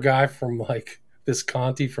 Some other guy from like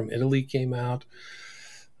Visconti from Italy came out.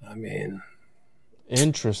 I mean,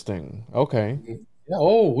 interesting. Okay. Yeah.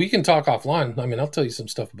 Oh, we can talk offline. I mean, I'll tell you some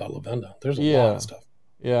stuff about Lavenda. There's a lot of stuff.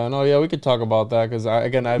 Yeah, no, yeah, we could talk about that because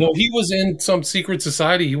No, he was in some secret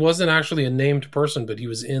society. He wasn't actually a named person, but he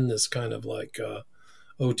was in this kind of like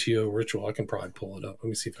OTO ritual. I can probably pull it up. Let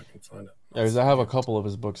me see if I can find it. Yeah, because I have a couple of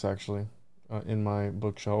his books actually in my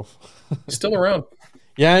bookshelf. He's still around.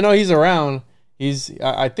 Yeah, I know he's around.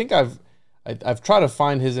 I think I've tried to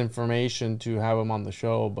find his information to have him on the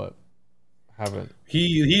show, but haven't.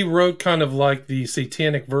 He wrote kind of like the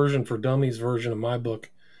satanic version for dummies version of my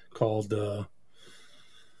book called The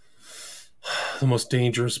Most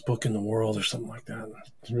Dangerous Book in the World or something like that.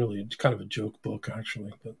 It's really kind of a joke book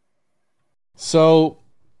actually. But so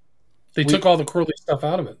they took all the Crowley stuff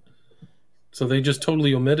out of it. So they just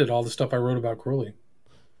totally omitted all the stuff I wrote about Crowley.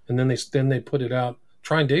 And then they put it out.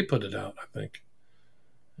 Trine Day put it out, I think.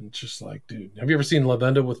 And it's just like, dude, have you ever seen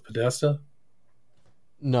Lavenda with Podesta?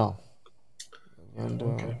 No. And,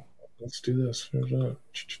 okay, let's do this.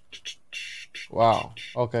 Wow.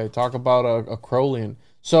 Okay, talk about a Crowleyan.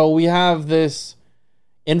 So we have this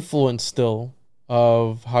influence still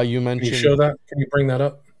of how you mentioned. Can you show that? Can you bring that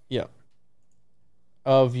up? Yeah.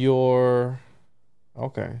 Of your.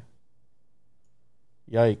 Okay.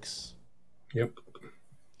 Yikes. Yep.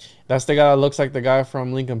 That's the guy that looks like the guy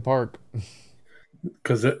from Linkin Park.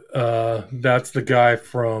 Because that's the guy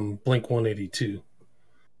from Blink 182.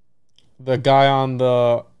 The guy on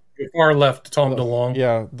the far left, Tom DeLonge.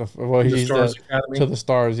 Yeah, he's to the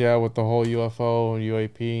stars. Yeah, with the whole UFO and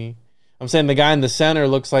UAP. I'm saying the guy in the center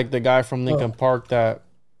looks like the guy from Linkin Park that.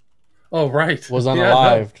 Oh right, was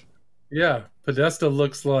unalived. Yeah, Podesta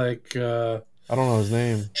looks like. I don't know his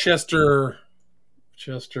name. Chester.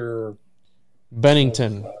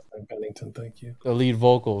 Bennington. Bennington, thank you. The lead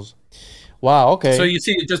vocals. Wow. Okay. So you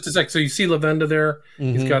see, just a sec. So you see Lavenda there.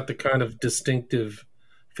 Mm-hmm. He's got the kind of distinctive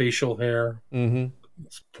facial hair. Mm-hmm.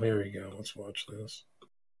 There you go. Let's watch this.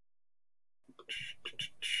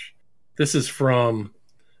 This is from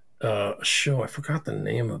a show. I forgot the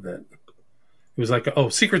name of it. It was like,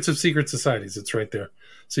 Secrets of Secret Societies. It's right there.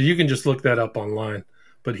 So you can just look that up online.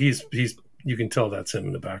 But he's you can tell that's him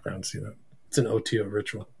in the background. See that? It's an OTO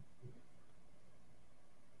ritual.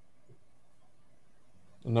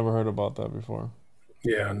 I've never heard about that before.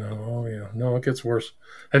 Yeah, no. Oh, yeah. No, it gets worse.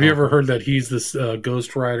 Have you ever heard that he's this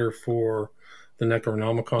ghostwriter for the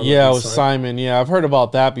Necronomicon? Yeah, it was Simon. Yeah, I've heard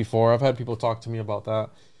about that before. I've had people talk to me about that.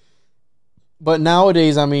 But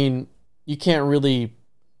nowadays, I mean, you can't really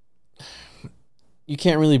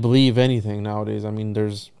believe anything nowadays. I mean,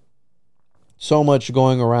 there's so much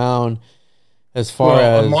going around as far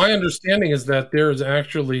as... my understanding is that there is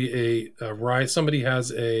actually somebody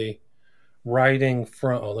has a writing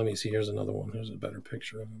from... Oh, let me see. Here's another one. Here's a better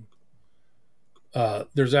picture of him.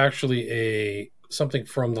 There's actually something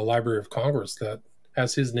from the Library of Congress that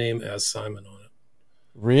has his name as Simon on it.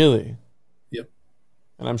 Really? Yep.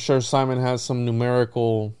 And I'm sure Simon has some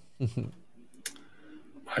numerical.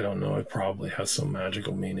 I don't know. It probably has some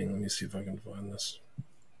magical meaning. Let me see if I can find this.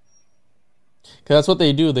 Because that's what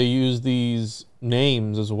they do. They use these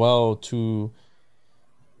names as well to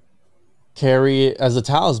carry it as a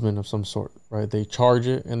talisman of some sort, right? They charge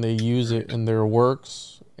it and they use it in their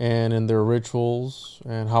works and in their rituals.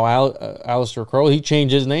 And how Aleister Crowley, he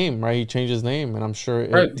changed his name, right? He changed his name, and I'm sure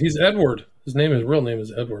Right, he's Edward. His real name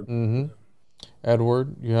is Edward. Mm-hmm.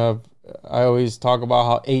 Edward. You have. I always talk about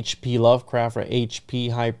how H.P. Lovecraft, or H.P.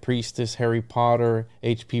 High Priestess, Harry Potter,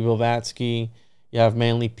 H.P. Blavatsky. You have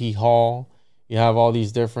Manly P. Hall. You have all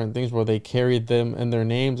these different things where they carried them in their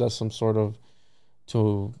names as some sort of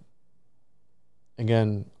to,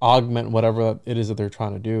 again, augment whatever it is that they're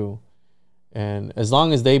trying to do. And as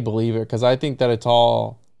long as they believe it, because I think that it's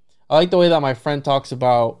all, I like the way that my friend talks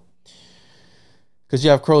about, because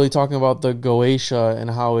you have Crowley talking about the Goetia and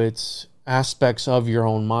how it's aspects of your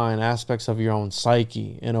own mind, aspects of your own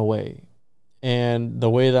psyche in a way. And the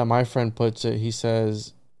way that my friend puts it, he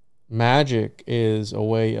says, magic is a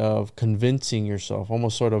way of convincing yourself,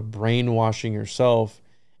 almost sort of brainwashing yourself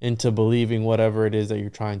into believing whatever it is that you're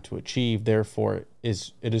trying to achieve. Therefore,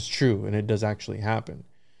 it is true and it does actually happen,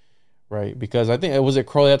 right? Because I think was it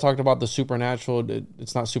Crowley that talked about the supernatural.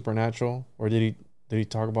 It's not supernatural, or did he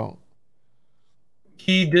talk about?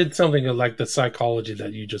 He did something like the psychology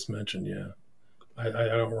that you just mentioned. Yeah, I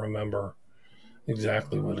don't remember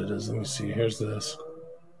exactly what it is. Let me see. Here's this.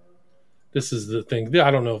 This is the thing. I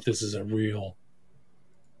don't know if this is a real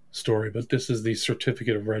story, but this is the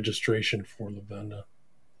certificate of registration for Lavenda.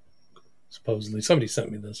 Supposedly, somebody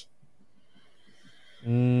sent me this.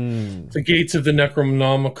 The Gates of the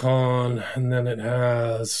Necronomicon, and then it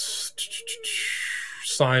has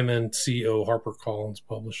Simon C.O. HarperCollins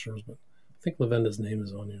Publishers, but I think Lavenda's name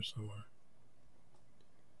is on here somewhere.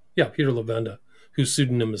 Yeah, Peter Lavenda, whose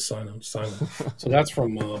pseudonym is Simon. So that's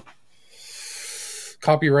from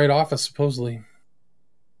Copyright Office, supposedly.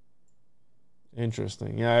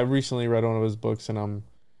 Interesting. Yeah, I recently read one of his books, and I'm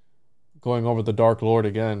going over the Dark Lord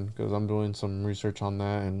again because I'm doing some research on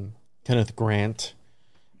that, and Kenneth Grant.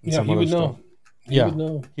 Yeah, he would know.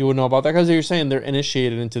 He would know about that because you're saying they're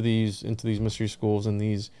initiated into these mystery schools and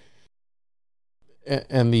these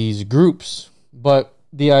groups. But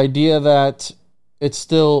the idea that it's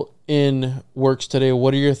still in works today.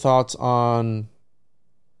 What are your thoughts on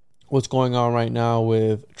what's going on right now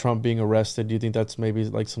with Trump being arrested? Do you think that's maybe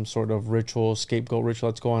like some sort of ritual, scapegoat ritual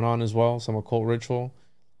that's going on as well? Some occult ritual?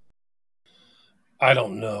 I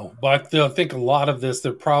don't know, but I think a lot of this,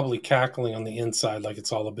 they're probably cackling on the inside like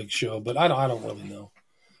it's all a big show, but I don't really know.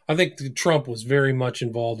 I think Trump was very much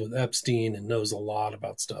involved with Epstein and knows a lot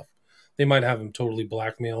about stuff. They might have him totally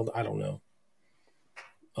blackmailed. I don't know.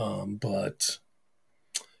 But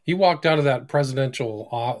he walked out of that presidential,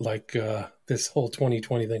 this whole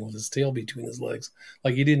 2020 thing with his tail between his legs.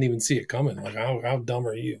 Like he didn't even see it coming. Like, how dumb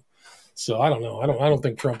are you? So I don't know. I don't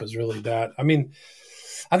think Trump is really that. I mean,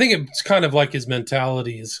 I think it's kind of like his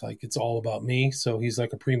mentality is like it's all about me. So he's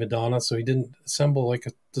like a prima donna. So he didn't assemble like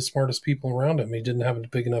the smartest people around him. He didn't have a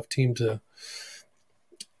big enough team to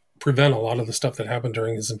prevent a lot of the stuff that happened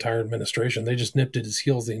during his entire administration. They just nipped at his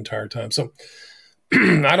heels the entire time. So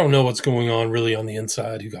I don't know what's going on really on the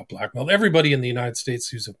inside. Who got blackmailed? Everybody in the United States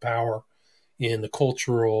who's of power in the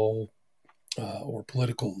cultural or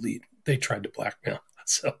political elite, they tried to blackmail.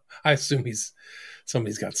 So I assume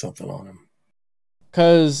somebody's got something on him.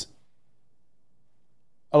 Because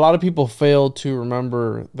a lot of people fail to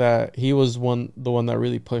remember that he was the one that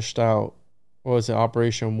really pushed out, what was it,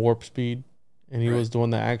 Operation Warp Speed? And he was the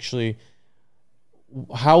one that actually,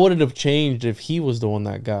 how would it have changed if he was the one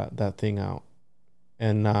that got that thing out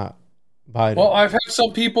and not Biden? Well, I've had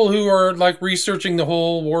some people who are like researching the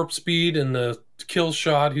whole warp speed and the kill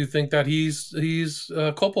shot who think that he's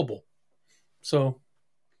culpable. So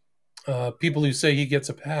people who say he gets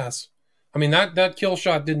a pass. I mean, that kill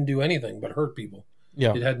shot didn't do anything but hurt people.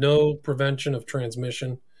 Yeah. It had no prevention of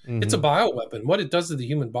transmission. Mm-hmm. It's a bioweapon. What it does to the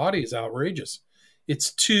human body is outrageous.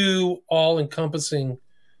 It's too all-encompassing,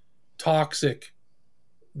 toxic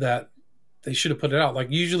that they should have put it out. Like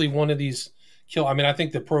usually one of these I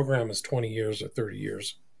think the program is 20 years or 30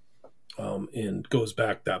 years and goes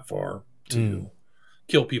back that far to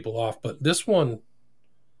kill people off. But this one,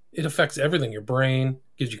 it affects everything. Your brain,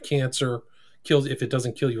 gives you cancer, kills if it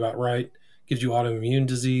doesn't kill you outright, gives you autoimmune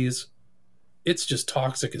disease. It's just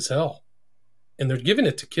toxic as hell. And they're giving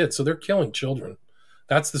it to kids, so they're killing children.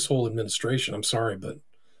 That's this whole administration. I'm sorry, but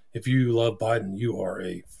if you love Biden, you are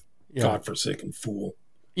a Yeah. Godforsaken fool.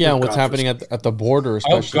 Yeah, and what's happening at the border, I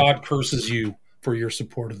hope especially. God curses you for your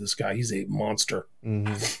support of this guy. He's a monster.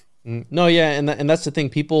 Mm-hmm. Mm-hmm. No, yeah, and that's the thing.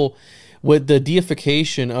 People with the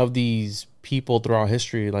deification of these people throughout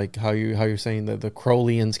history, like how you're saying that the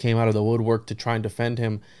Crowleyans came out of the woodwork to try and defend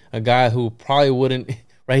him, a guy who probably wouldn't,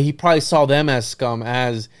 right? He probably saw them as scum,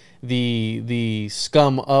 as the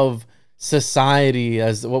scum of society.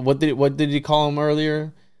 As what did he call them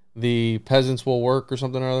earlier? The peasants will work or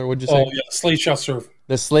something or other. What'd you say? Oh yeah, slaves shall serve.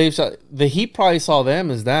 The slaves, he probably saw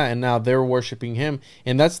them as that, and now they're worshiping him,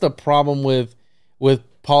 and that's the problem with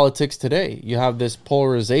politics today. You have this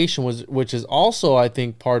polarization, which is also, I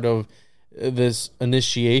think, part of this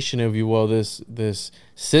initiation, if you will, this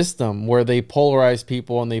system where they polarize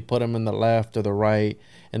people and they put them in the left or the right,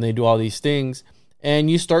 and they do all these things,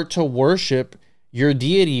 and you start to worship your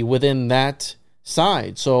deity within that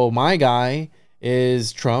side. So my guy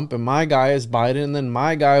is Trump, and my guy is Biden, and then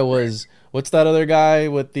my guy was. What's that other guy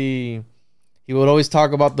with he would always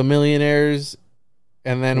talk about the millionaires,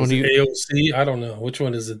 and then when he AOC, I don't know which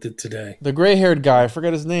one is it today. The gray-haired guy, I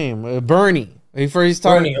forget his name, Bernie. He's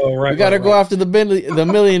talking. Bernie, oh right. We got to go after the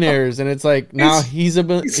millionaires, and it's like now he's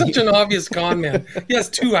such an obvious con man. He has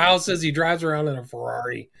 2 houses. He drives around in a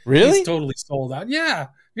Ferrari. Really? He's totally sold out. Yeah.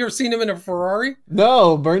 You ever seen him in a Ferrari?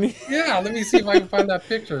 No, Bernie. Yeah. Let me see if I can find that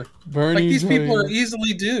picture. Bernie. Like these people are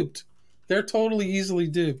easily duped. They're totally easily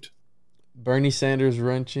duped. Bernie Sanders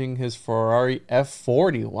wrenching his Ferrari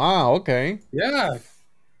F40. Wow, okay. Yeah.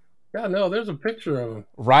 Yeah, no, there's a picture of him.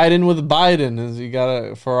 Riding with Biden. You got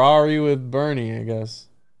a Ferrari with Bernie, I guess.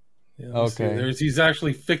 Yeah, okay. He's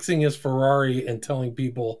actually fixing his Ferrari and telling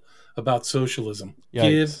people about socialism. Yikes.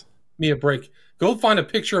 Give me a break. Go find a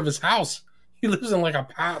picture of his house. He lives in like a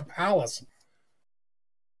palace.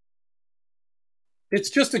 It's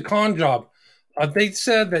just a con job. They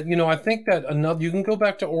said that, I think that you can go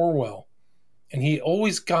back to Orwell. And he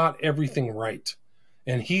always got everything right.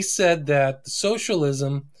 And he said that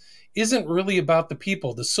socialism isn't really about the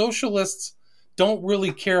people. The socialists don't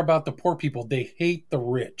really care about the poor people. They hate the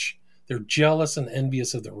rich. They're jealous and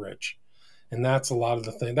envious of the rich. And that's a lot of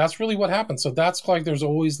the thing. That's really what happens. So that's like there's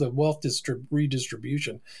always the wealth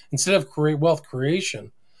redistribution. Instead of wealth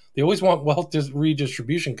creation, they always want wealth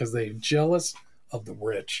redistribution because they're jealous of the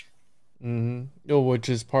rich. Mm-hmm. Which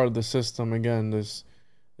is part of the system. Again, this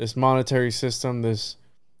monetary system, this,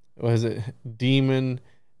 what is it, demon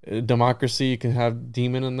democracy. You can have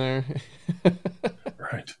demon in there.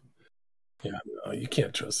 Right. Yeah, no, you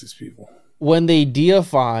can't trust these people. When they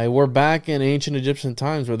deify, we're back in ancient Egyptian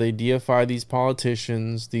times where they deify these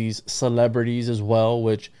politicians, these celebrities as well,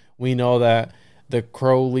 which we know that the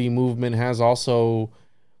Crowley movement has also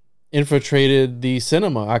infiltrated the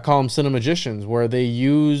cinema. I call them cinemagicians, where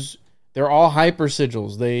they're all hyper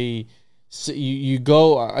sigils. You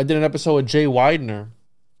go, I did an episode with Jay Widener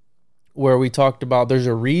where we talked about there's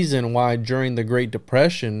a reason why during the Great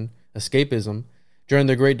Depression, escapism, during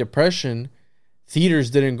the Great Depression,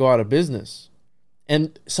 theaters didn't go out of business.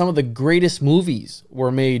 And some of the greatest movies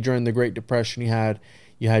were made during the Great Depression. You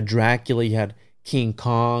had Dracula, you had King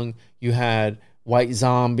Kong, you had White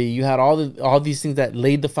Zombie, you had all these things that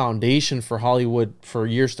laid the foundation for Hollywood for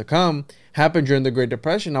years to come, happened during the Great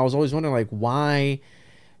Depression. I was always wondering, like, why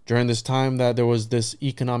during this time that there was this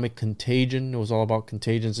economic contagion. It was all about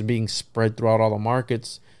contagions and being spread throughout all the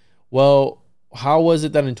markets. Well, how was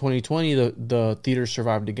it that in 2020 the theaters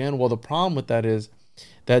survived again? Well, the problem with that is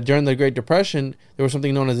that during the Great Depression, there was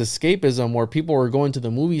something known as escapism, where people were going to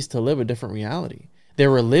the movies to live a different reality. They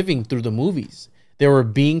were living through the movies. They were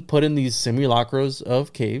being put in these simulacras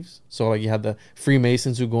of caves. So like you had the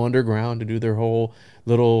Freemasons who go underground to do their whole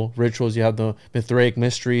little rituals. You have the Mithraic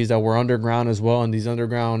mysteries that were underground as well, in these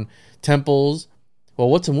underground temples. Well,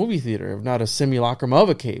 what's a movie theater if not a simulacrum of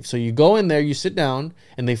a cave? So you go in there, you sit down,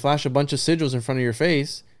 and they flash a bunch of sigils in front of your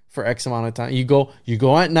face for X amount of time. You go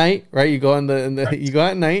at night, right? You go right. You go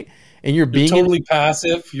at night, and you're totally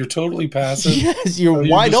passive. You're totally passive. Yes, you're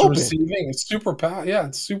wide open. Receiving. It's super powerful. Yeah,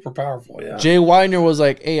 it's super powerful. Yeah. Jay Widener was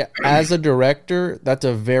like, "Hey, as a director, that's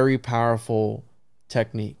a very powerful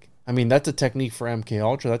technique. I mean, that's a technique for MK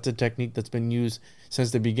Ultra. That's a technique that's been used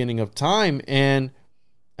since the beginning of time, and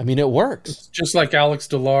I mean, it works." It's just like Alex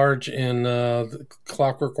DeLarge in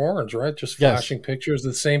Clockwork Orange, right? Just flashing pictures.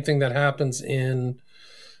 The same thing that happens in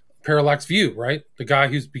Parallax View, right? The guy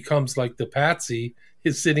who becomes like the patsy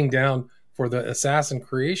is sitting down for the assassin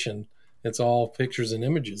creation. It's all pictures and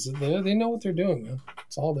images. They know what they're doing, man.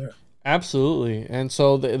 It's all there. Absolutely. And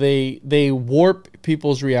so they warp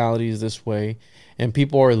people's realities this way, and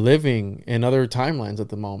people are living in other timelines at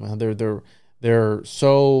the moment. They're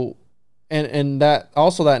so and that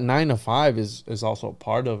also that 9 to 5 is also a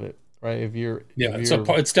part of it, right?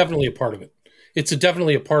 It's definitely a part of it. It's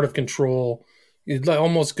definitely a part of control. It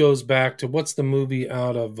almost goes back to what's the movie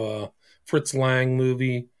out of Fritz Lang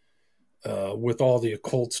movie with all the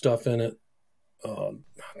occult stuff in it.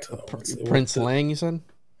 Prince Lang, you said?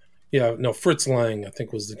 Yeah, no, Fritz Lang, I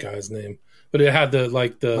think was the guy's name. But it had the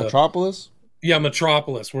Metropolis? Yeah,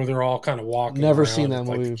 Metropolis, where they're all kind of walking. Never seen that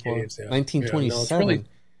movie before. Caves, yeah. 1927.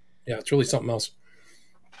 It's really something else.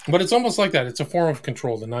 But it's almost like that. It's a form of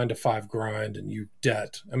control, the 9 to 5 grind and you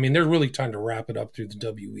debt. I mean, they're really trying to wrap it up through the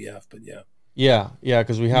WEF, but yeah. Yeah,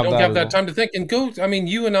 because we have don't have that time to think. And go, I mean,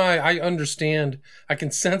 you and I understand, I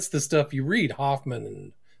can sense the stuff you read, Hoffman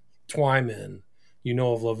and Twyman,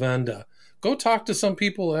 of Lavenda. Go talk to some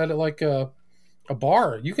people at like a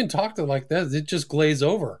bar. You can talk to like that. It just glaze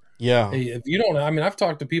over. Yeah. If you don't, I mean, I've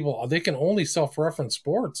talked to people, they can only self-reference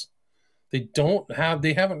sports. They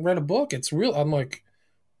haven't read a book. It's real. I'm like,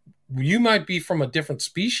 you might be from a different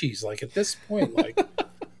species. Like at this point, like,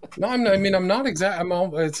 no, I'm not exact.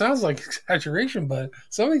 It sounds like exaggeration, but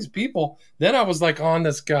some of these people, then I was like on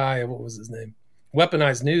this guy, what was his name?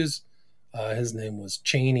 Weaponized News. His name was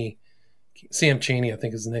Cheney. Sam Cheney, I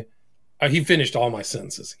think is his name. He finished all my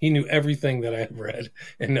sentences. He knew everything that I had read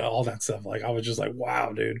and all that stuff. Like I was just like,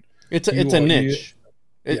 wow, dude. It's a niche.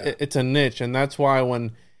 It's a niche, and that's why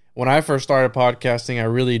when I first started podcasting,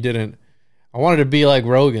 I wanted to be like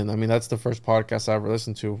Rogan. I mean, that's the first podcast I ever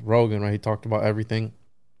listened to. Rogan, right? He talked about everything.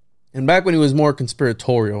 And back when he was more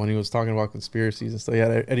conspiratorial, when he was talking about conspiracies and stuff, he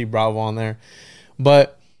had Eddie Bravo on there.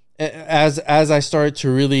 But as I started to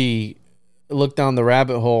really look down the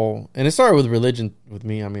rabbit hole, and it started with religion with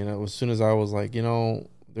me. I mean, as soon as I was like,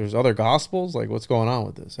 there's other gospels, like what's going on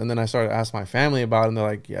with this? And then I started to ask my family about it, and they're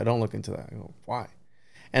like, yeah, don't look into that. I go, why?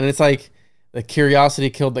 And it's like the curiosity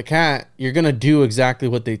killed the cat. You're going to do exactly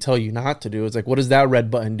what they tell you not to do. It's like, what does that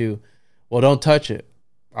red button do? Well, don't touch it.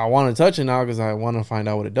 I want to touch it now because I want to find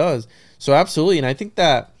out what it does. So absolutely. And I think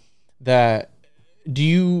that do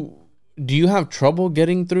you have trouble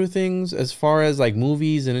getting through things as far as like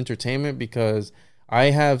movies and entertainment? Because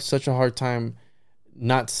I have such a hard time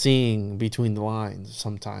not seeing between the lines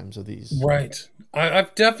sometimes of these. Right.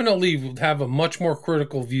 I've definitely have a much more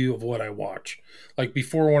critical view of what I watch. Like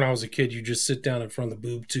before, when I was a kid, you just sit down in front of the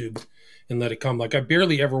boob tube and let it come. Like I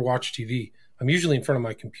barely ever watch TV. I'm usually in front of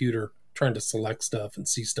my computer trying to select stuff and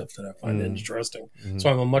see stuff that I find interesting. Mm-hmm. So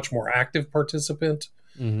I'm a much more active participant.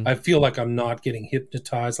 Mm-hmm. I feel like I'm not getting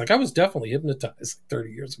hypnotized. Like I was definitely hypnotized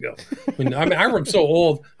 30 years ago. I'm so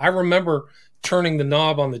old. I remember turning the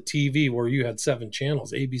knob on the TV where you had 7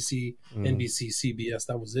 channels, ABC, NBC, CBS.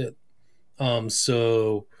 That was it.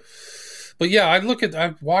 But yeah,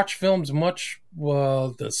 I watch films much,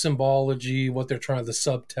 the symbology, what they're trying, the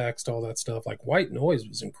subtext, all that stuff. Like White Noise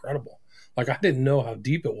was incredible. Like I didn't know how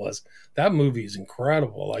deep it was. That movie is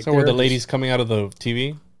incredible. Like so were the ladies coming out of the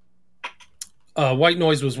TV? White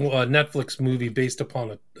Noise was a Netflix movie based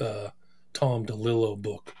upon a Tom DeLillo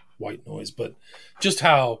book, White Noise. But just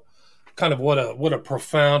how kind of what a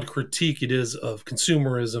profound critique it is of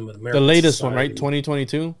consumerism in America. The latest society. One, right?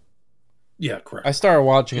 2022? Yeah, correct. I started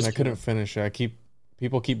watching and I couldn't finish it.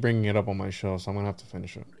 People keep bringing it up on my show, so I'm going to have to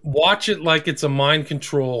finish it. Watch it like it's a mind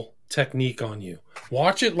control technique on you.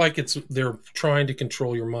 Watch it like they're trying to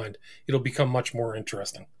control your mind. It'll become much more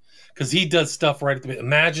interesting. Because he does stuff right at the beginning.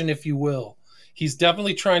 Imagine, if you will. He's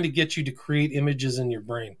definitely trying to get you to create images in your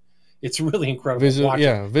brain. It's really incredible.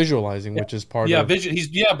 Visualizing, which is part of...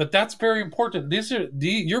 but that's very important.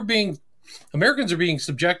 Americans are being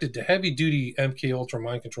subjected to heavy-duty MK Ultra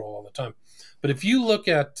mind control all the time. But if you look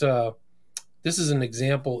at, this is an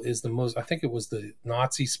example, I think it was the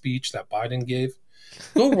Nazi speech that Biden gave.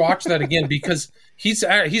 Go watch that again because he's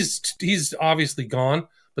obviously gone,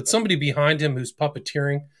 but somebody behind him who's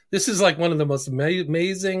puppeteering. This is like one of the most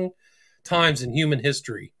amazing times in human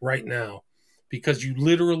history right now, because you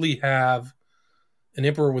literally have an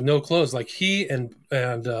emperor with no clothes. Like he and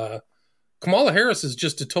Kamala Harris is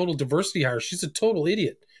just a total diversity hire. She's a total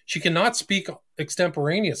idiot. She cannot speak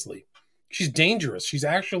extemporaneously. She's dangerous. She's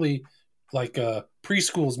actually like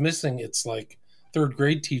preschool's missing. It's like third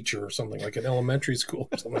grade teacher or something, like an elementary school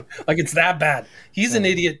or something. Like it's that bad. He's an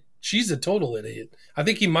idiot. She's a total idiot. I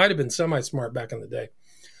think he might have been semi-smart back in the day.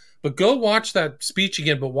 But go watch that speech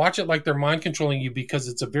again, but watch it like they're mind controlling you, because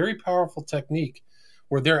it's a very powerful technique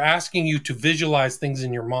where they're asking you to visualize things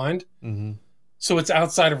in your mind. Mm-hmm. So it's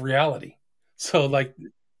outside of reality. So like,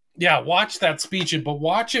 yeah, watch that speech, but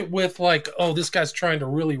watch it with like, oh, this guy's trying to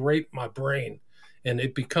really rape my brain. And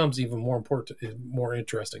it becomes even more important, more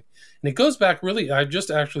interesting. And it goes back really, I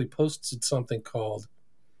just actually posted something called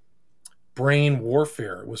Brain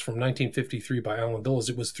Warfare. It was from 1953 by Alan Dulles.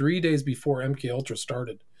 It was 3 days before MK Ultra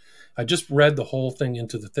started. I just read the whole thing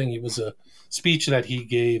into the thing. It was a speech that he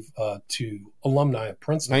gave to alumni at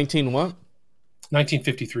Princeton.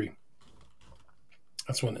 1953.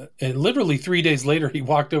 That's when and literally 3 days later, he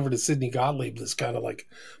walked over to Sidney Gottlieb, this kind of like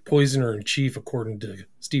poisoner in chief, according to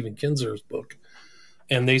Stephen Kinzer's book.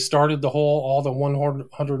 And they started all the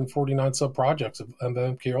 149 sub-projects of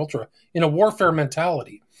MK Ultra in a warfare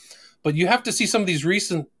mentality. But you have to see some of these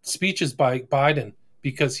recent speeches by Biden,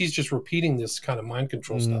 because he's just repeating this kind of mind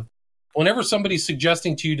control stuff. Whenever somebody's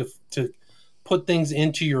suggesting to you to put things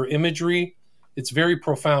into your imagery, it's very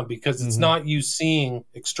profound, because it's not you seeing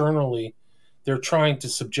externally. They're trying to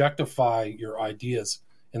subjectify your ideas,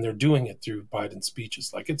 and they're doing it through Biden's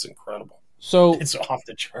speeches. Like, it's incredible. So it's off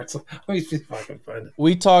the charts. Let me see if I can find it.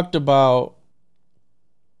 We talked about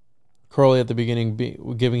Crowley at the beginning,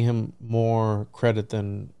 giving him more credit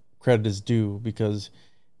than credit is due, because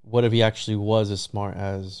what if he actually was as smart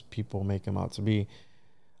as people make him out to be?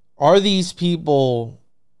 Are these people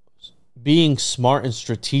being smart and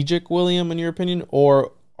strategic, William, in your opinion?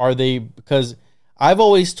 Or are they, because I've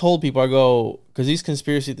always told people, I go, because these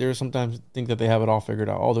conspiracy theorists sometimes think that they have it all figured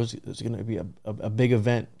out. Oh, there's going to be a big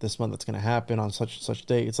event this month that's going to happen on such and such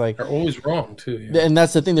date. It's like, they're always wrong too. Yeah. And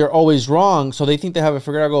that's the thing. They're always wrong. So they think they have it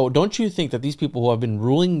figured out. I go, don't you think that these people who have been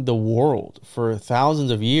ruling the world for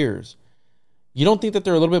thousands of years, you don't think that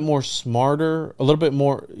they're a little bit more smarter, a little bit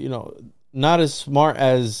more, not as smart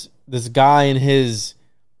as this guy in his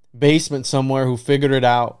basement somewhere who figured it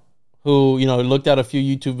out, who, looked at a few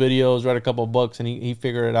YouTube videos, read a couple of books, and he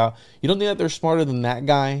figured it out. You don't think that they're smarter than that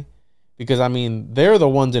guy? Because, they're the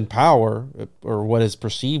ones in power, or what is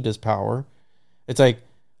perceived as power. It's like,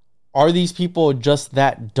 are these people just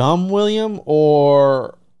that dumb, William?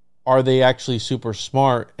 Or are they actually super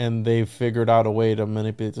smart and they've figured out a way to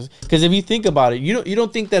manipulate this? Because if you think about it, you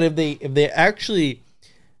don't think that if they actually,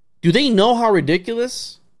 do they know how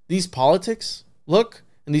ridiculous these politics look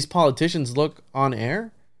and these politicians look on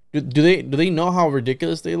air? Do they know how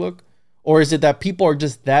ridiculous they look? Or is it that people are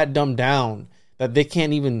just that dumbed down that they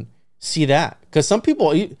can't even see that? Because some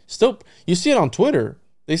people you see it on Twitter,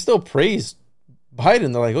 they still praise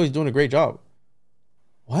Biden. They're like, oh, he's doing a great job.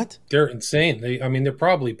 What? They're insane. They're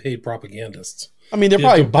probably paid propagandists. They're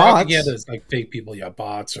probably bots. Propagandists, like fake people,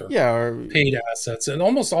 bots or paid assets. And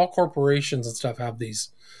almost all corporations and stuff have these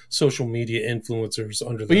social media influencers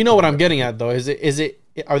under. But you know what I'm getting at, though, is it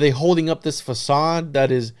are they holding up this facade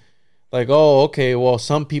that is like, oh, okay, well,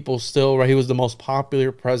 some people still, right? He was the most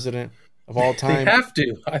popular president of all time. They have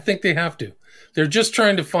to. I think they have to. They're just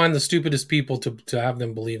trying to find the stupidest people to have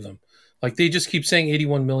them believe them. Like, they just keep saying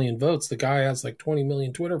 81 million votes. The guy has like 20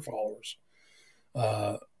 million Twitter followers.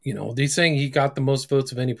 They're saying he got the most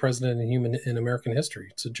votes of any president in American history.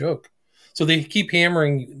 It's a joke. So they keep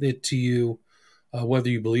hammering it to you, whether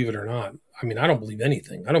you believe it or not. I don't believe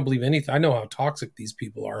anything. I don't believe anything. I know how toxic these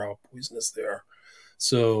people are, how poisonous they are.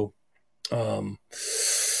 So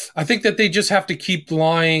I think that they just have to keep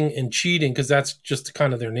lying and cheating, because that's just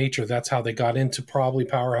kind of their nature. That's how they got into probably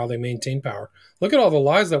power, how they maintain power. Look at all the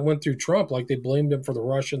lies that went through Trump. Like, they blamed him for the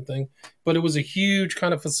Russian thing, but it was a huge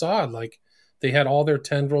kind of facade. Like, they had all their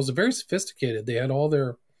tendrils, very sophisticated. They had all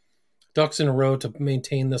their ducks in a row to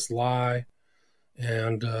maintain this lie,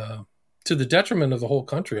 and to the detriment of the whole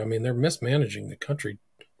country. They're mismanaging the country.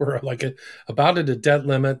 We're like about at a debt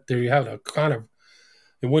limit. There you have a kind of,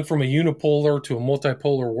 it went from a unipolar to a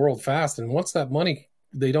multipolar world fast. And once that money,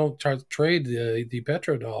 they don't try to trade the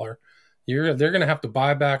petrodollar, they're going to have to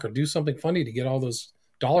buy back or do something funny to get all those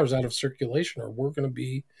dollars out of circulation, or we're going to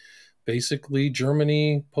be basically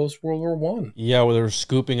Germany post World War I. Yeah, where they're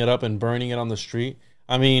scooping it up and burning it on the street.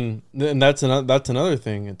 And that's another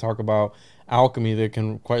thing. And talk about alchemy. They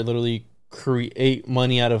can quite literally create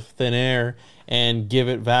money out of thin air and give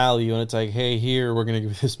it value. And it's like, hey, here, we're going to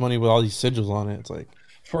give this money with all these sigils on it. It's like,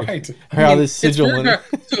 right. All this sigil money.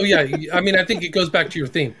 So yeah, I think it goes back to your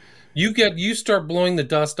theme. You start blowing the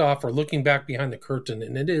dust off or looking back behind the curtain,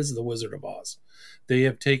 and it is the Wizard of Oz. They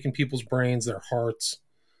have taken people's brains, their hearts,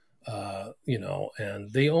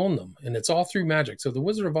 and they own them, and it's all through magic. So the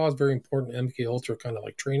Wizard of Oz, very important MK Ultra kind of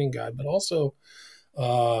like training guide, but also,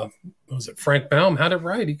 was it Frank Baum had it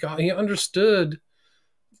right? He understood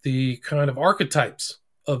the kind of archetypes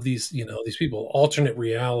of these people, alternate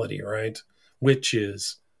reality, right?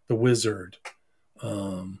 Witches, the wizard.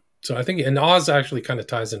 So I think, and Oz actually kind of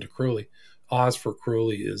ties into Crowley. Oz for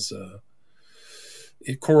Crowley is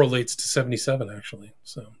it correlates to 77 actually.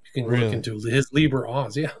 So you can look into his Liber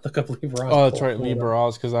Oz. Yeah, look up Liber Oz. Oh, that's right, Liber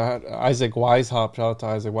Oz, because I had Isaac Weishaupt. Shout out to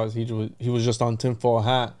Isaac Weishaupt. He was just on Tinfoil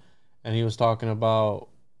Hat, and he was talking about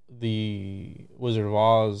the Wizard of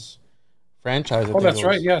Oz franchise. I Oh, think it that's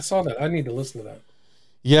right. was. Yeah, I saw that. I need to listen to that.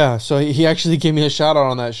 Yeah, so he actually gave me a shout out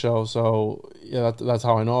on that show. So yeah, that's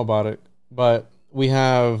how I know about it. But we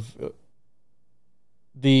have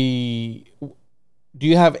the. Do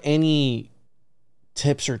you have any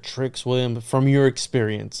tips or tricks, William, from your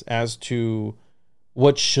experience as to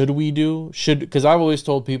what should we do? Because I've always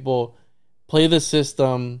told people, play the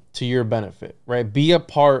system to your benefit, right? Be a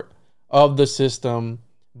part of the system,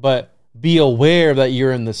 but be aware that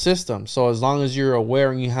you're in the system. So as long as you're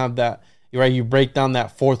aware and you have that, right, you break down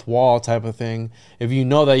that fourth wall type of thing. If you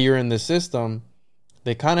know that you're in the system,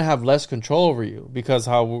 they kind of have less control over you, because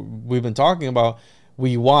how we've been talking about,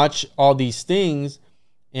 we watch all these things,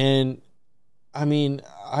 and I mean,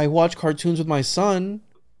 I watch cartoons with my son,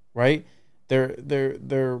 right?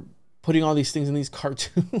 They're putting all these things in these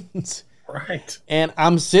cartoons. Right. And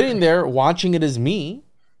I'm sitting there watching it as me,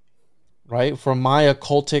 right? From my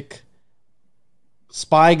occultic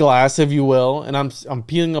spyglass, if you will, and I'm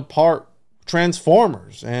peeling apart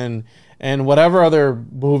Transformers and whatever other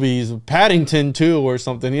movies, Paddington 2 or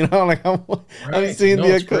something, you know, like I'm seeing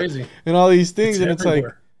it's crazy. and all these things, and everywhere. it's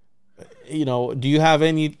like, you know, do you have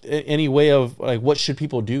any way of like, what should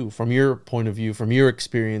people do from your point of view, from your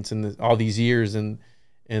experience in all these years in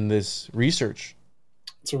this research?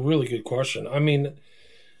 It's a really good question. I mean,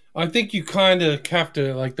 I think you kind of have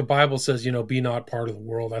to, like the Bible says, you know, be not part of the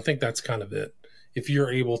world. I think that's kind of it. If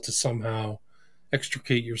you're able to somehow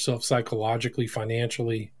extricate yourself psychologically,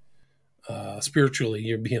 financially, spiritually,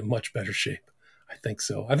 you'd be in much better shape. I think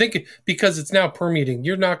so. I think because it's now permeating,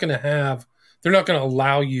 they're not going to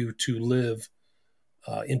allow you to live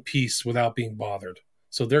in peace without being bothered.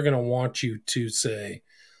 So they're going to want you to say,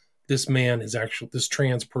 this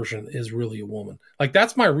trans person is really a woman. Like,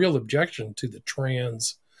 that's my real objection to the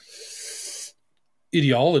trans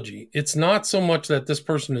ideology. It's not so much that this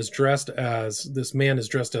man is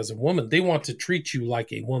dressed as a woman. They want to treat you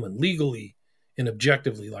like a woman, legally and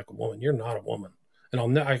objectively like a woman. You're not a woman.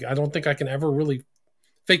 And I don't think I can ever really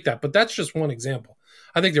fake that, but that's just one example.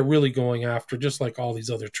 I think they're really going after, just like all these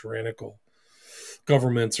other tyrannical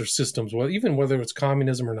governments or systems, even whether it's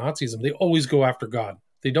communism or Nazism, they always go after God.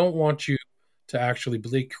 They don't want you to actually,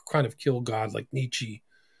 they kind of kill God, like Nietzsche,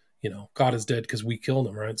 you know, God is dead because we killed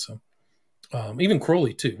him, right? So even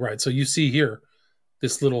Crowley too, right? So you see here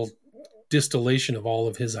this little distillation of all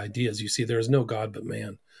of his ideas. You see there is no God but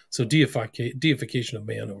man. So deification of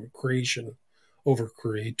man over creation, over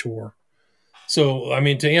creator. So, I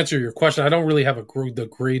mean, to answer your question, I don't really have the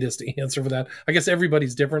greatest answer for that. I guess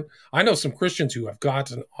everybody's different. I know some Christians who have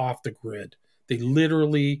gotten off the grid. They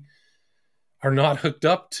literally are not hooked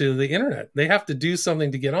up to the internet. They have to do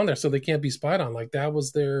something to get on there, so they can't be spied on. Like, that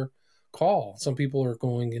was their call. Some people are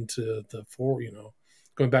going into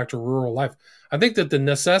going back to rural life. I think that the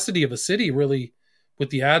necessity of a city really, with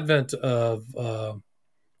the advent of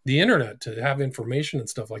the internet to have information and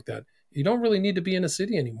stuff like that, you don't really need to be in a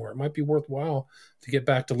city anymore. It might be worthwhile to get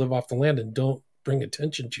back to live off the land, and don't bring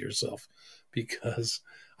attention to yourself, because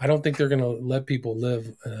I don't think they're going to let people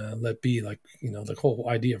live, let be, like, you know, the whole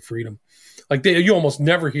idea of freedom. Like, you almost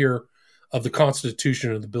never hear of the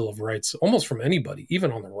Constitution or the Bill of Rights, almost from anybody,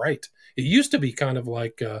 even on the right. It used to be kind of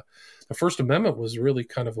like the First Amendment was really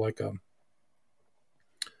kind of like a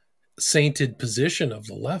sainted position of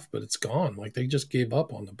the left, but it's gone. Like, they just gave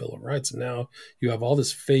up on the Bill of Rights, and now you have all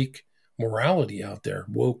this fake morality out there,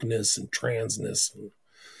 wokeness and transness and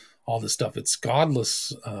all this stuff. It's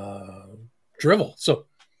godless drivel. So,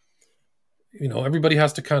 you know, everybody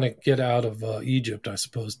has to kind of get out of Egypt, I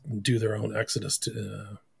suppose, and do their own exodus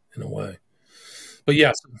in a way. But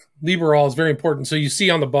yes, liberal is very important. So you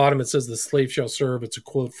see on the bottom, it says the slave shall serve. It's a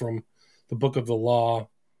quote from the book of the law.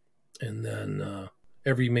 And then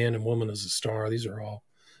every man and woman is a star. These are all,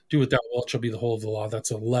 do what thou wilt shall be the whole of the law.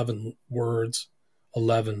 That's 11 words,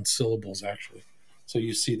 11 syllables, actually. So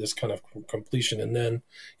you see this kind of completion. And then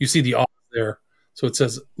you see the Oz there. So it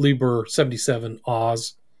says Liber 77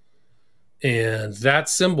 Oz. And that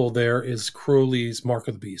symbol there is Crowley's Mark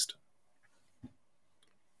of the Beast.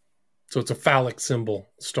 So it's a phallic symbol,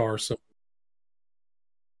 star symbol.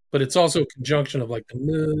 But it's also a conjunction of like the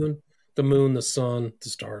moon, the sun, the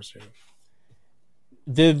stars.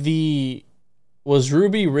 Was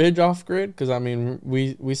Ruby Ridge off grid? Because I mean,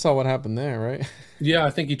 we saw what happened there, right? Yeah, I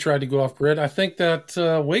think he tried to go off grid. I think that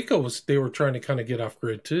Waco they were trying to kind of get off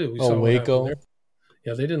grid too. We saw Waco.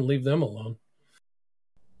 Yeah, they didn't leave them alone.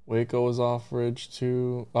 Waco was off grid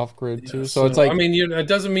too. Yeah, so it's like, I mean, it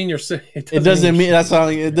doesn't mean you're safe. It doesn't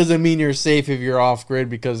mean you're safe if you're off grid,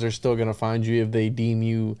 because they're still gonna find you if they deem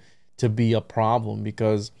you to be a problem.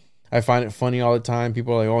 Because I find it funny all the time.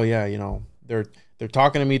 People are like, "Oh yeah, you know, they're they're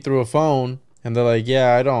talking to me through a phone, and they're like,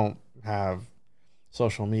 yeah, I don't have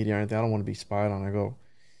social media or anything. I don't want to be spied on. I go,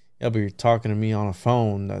 yeah, but you're talking to me on a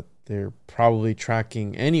phone that they're probably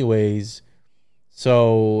tracking anyways.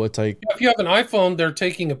 So it's like, If you have an iPhone, they're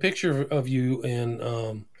taking a picture of you in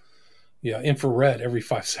infrared every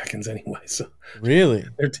 5 seconds anyway. So really?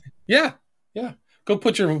 yeah, yeah. Go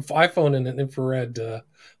put your iPhone in an infrared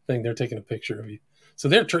thing. They're taking a picture of you. So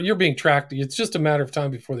you're being tracked. It's just a matter of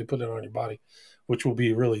time before they put it on your body, which will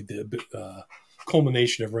be really the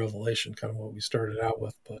culmination of Revelation, kind of what we started out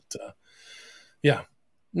with. But yeah,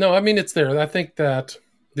 no, I mean, it's there. I think that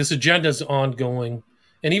this agenda is ongoing,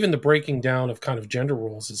 and even the breaking down of kind of gender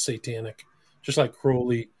roles is satanic, just like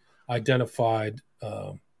Crowley identified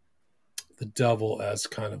the devil as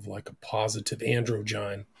kind of like a positive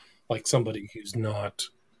androgyne, like somebody who's not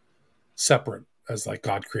separate, as like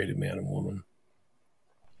God created man and woman.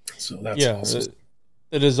 So that's also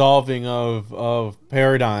the dissolving of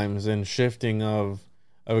paradigms and shifting of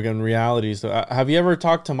again realities. So, have you ever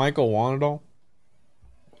talked to Michael Juan at all?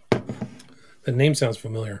 the name sounds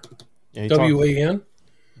familiar. Yeah, WAN?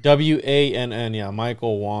 WANN, yeah,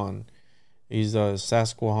 Michael Juan. He's a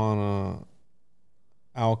Susquehanna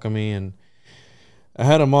alchemy, and I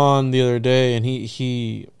had him on the other day, and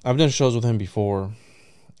he I've done shows with him before,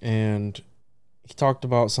 and he talked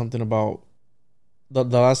about something about the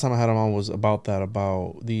last time I had him on was about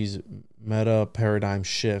these meta paradigm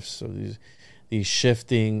shifts. So these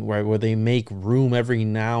shifting, right, where they make room every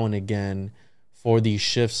now and again for these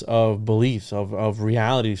shifts of beliefs, of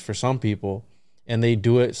realities for some people. And they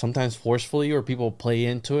do it sometimes forcefully, or people play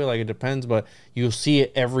into it. Like, it depends, but you'll see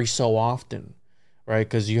it every so often, right?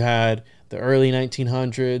 Because you had the early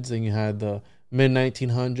 1900s, and you had the mid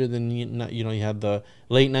 1900s, and you had the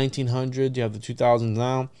late 1900s, you have the 2000s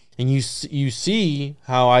now, and you see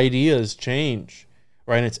how ideas change,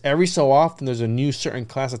 right? And it's every so often there's a new certain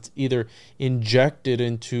class that's either injected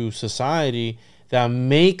into society that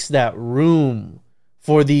makes that room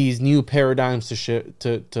for these new paradigms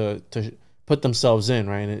to put themselves in,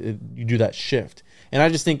 right? And you do that shift. And I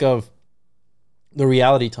just think of the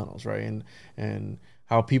reality tunnels, right? And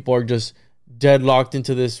how people are just deadlocked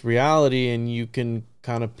into this reality, and you can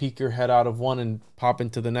kind of peek your head out of one and pop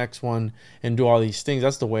into the next one and do all these things.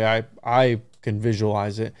 That's the way I can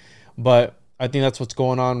visualize it. But I think that's what's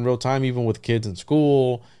going on in real time, even with kids in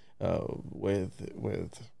school, with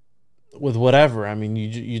whatever. I mean,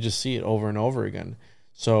 you just see it over and over again.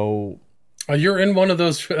 So you're in one of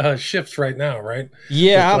those shifts right now, right?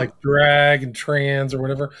 Yeah, with like drag and trans or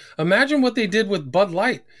whatever. Imagine what they did with Bud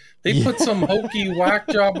Light. They put some hokey whack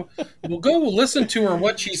job. We'll go listen to her,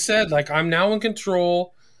 what she said. Like, I'm now in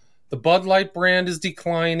control. The Bud Light brand is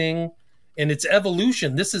declining, and it's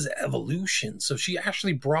evolution. This is evolution. So she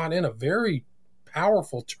actually brought in a very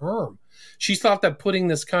powerful term. She thought that putting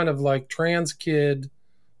this kind of like trans kid,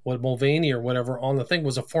 Mulvaney or whatever, on the thing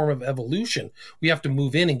was a form of evolution. We have to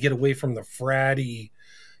move in and get away from the fratty,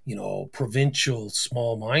 provincial,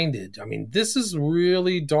 small-minded. I mean, this is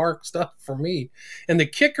really dark stuff for me. And the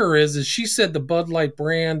kicker is she said the Bud Light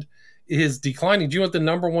brand is declining. Do you know what the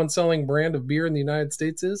number one selling brand of beer in the United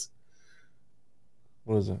States is?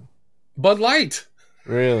 What is it? Bud Light.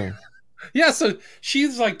 Really? Yeah, so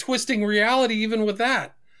she's like twisting reality even with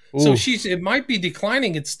that. Ooh. So it might be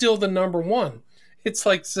declining. It's still the number one. It's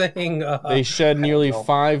like saying they shed nearly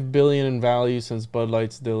 $5 billion in value since Bud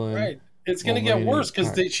Light's Dylan. Right. It's going to get worse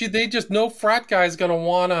because they just know frat guy's going to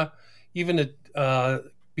want to even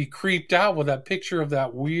be creeped out with that picture of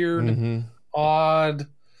that weird, odd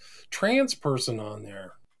trans person on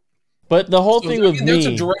there. But the whole thing with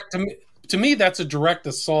me, to me, that's a direct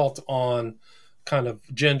assault on kind of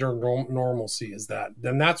gender normalcy. Is that?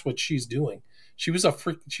 Then that's what she's doing. She's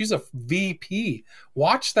a VP.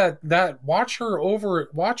 Watch watch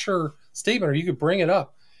her statement, or you could bring it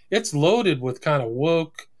up. It's loaded with kind of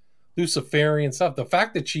woke, Luciferian stuff. The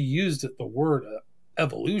fact that she used the word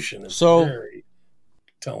evolution is very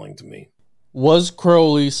telling to me. Was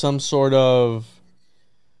Crowley some sort of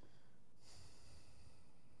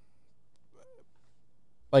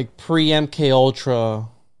like pre-MK Ultra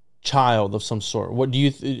child of some sort? What do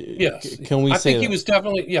you yes, can we say? I think he was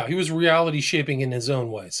definitely, he was reality shaping in his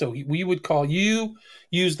own way. So we would call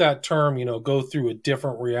use that term, go through a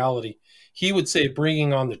different reality. He would say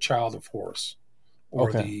bringing on the child of Horus,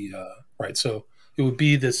 or right. So it would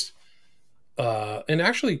be this, and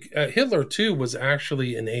actually Hitler too was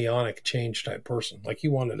actually an aeonic change type person. Like, he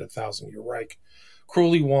wanted 1,000-year Reich.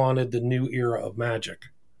 Crowley wanted the new era of magic.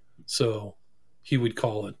 So he would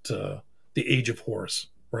call it the Age of Horus.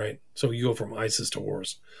 right? So you go from Isis to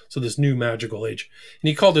Horus. So this new magical age. And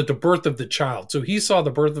he called it the birth of the child. So he saw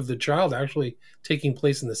the birth of the child actually taking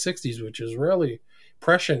place in the 60s, which is really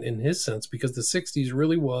prescient in his sense, because the 60s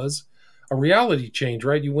really was a reality change,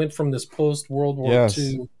 right? You went from this post-World War Yes.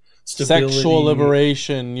 II stability, sexual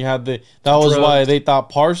liberation. You had that was why they thought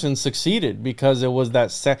Parsons succeeded, because it was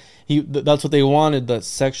that that's what they wanted, the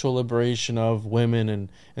sexual liberation of women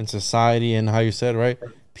and society, and how you said, right?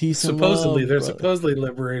 Peace supposedly and love, they're brother. supposedly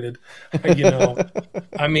liberated, you know.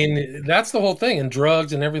 I mean, that's the whole thing, and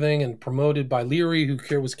drugs and everything, and promoted by Leary,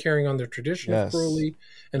 who was carrying on their tradition of Crowley,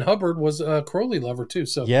 and Hubbard was a Crowley lover too.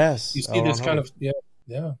 So yes, you see this kind of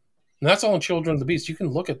yeah. And that's all in Children of the Beast. You can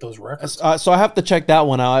look at those records. So I have to check that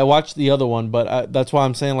one out. I watched the other one, but that's why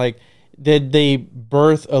I'm saying, like, did they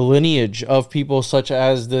birth a lineage of people such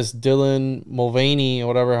as this Dylan Mulvaney or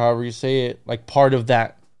whatever, however you say it, like part of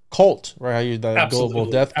that cult, right? How you that global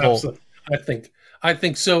death cult? Absolutely. I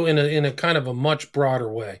think so, in a kind of a much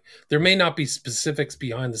broader way. There may not be specifics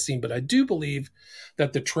behind the scene, but I do believe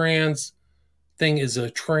that the trans thing is a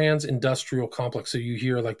trans-industrial complex. So you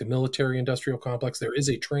hear like the military-industrial complex. There is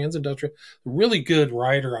a trans-industrial, really good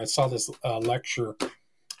writer. I saw this lecture.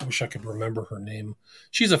 I wish I could remember her name.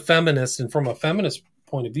 She's a feminist, and from a feminist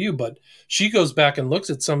point of view, but she goes back and looks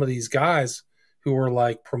at some of these guys who are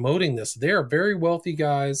like promoting this. They're very wealthy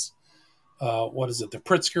guys. What is it? The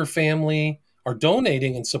Pritzker family are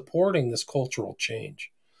donating and supporting this cultural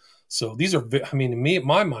change. So these are, I mean, to me, in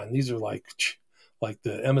my mind, these are like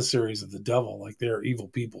the emissaries of the devil, like they're evil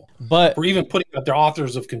people. But we're even putting out their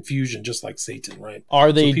authors of confusion, just like Satan, right?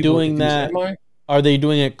 Are they doing that? Are they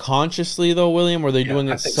doing it consciously though, William? Or are they doing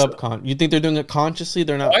it subconsciously? So. You think they're doing it consciously?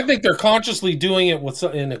 They're not. I think they're consciously doing it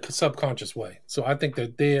in a subconscious way. So I think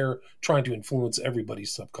that they're trying to influence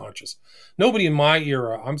everybody's subconscious. Nobody in my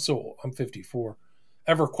era, I'm 54,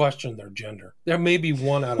 ever questioned their gender. There may be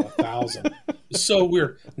 1 out of 1,000. It's so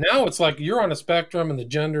weird. Now it's like you're on a spectrum and the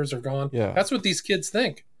genders are gone. Yeah. That's what these kids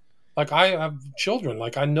think. Like I have children,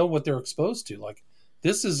 like I know what they're exposed to. Like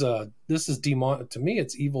this is demonic. To me,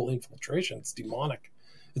 it's evil infiltration. It's demonic.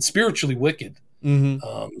 It's spiritually wicked.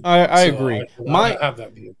 Mm-hmm. I agree. I have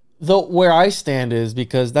that view. Though where I stand is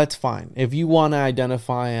because that's fine. If you want to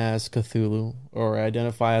identify as Cthulhu or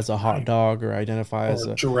identify as a hot dog or identify as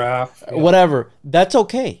a giraffe, whatever, that's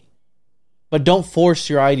okay. But don't force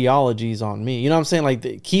your ideologies on me. You know what I'm saying? Like,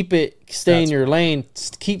 stay in your lane,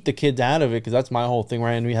 keep the kids out of it, because that's my whole thing,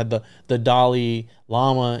 right? And we had the Dalai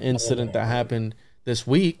Lama incident that happened this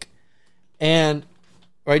week, and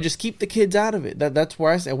right, just keep the kids out of it. That's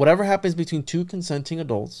where I say whatever happens between two consenting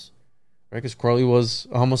adults, right? Because Crowley was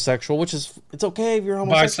a homosexual, which is it's okay if you're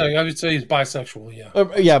homosexual. I would say he's bisexual, yeah.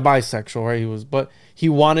 Bisexual, right? But he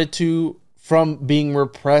wanted to, from being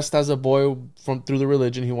repressed as a boy through the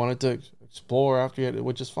religion, he wanted to explore after he had it,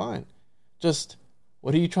 which is fine. Just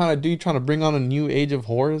what are you trying to do? You trying to bring on a new age of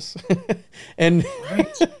Horus? And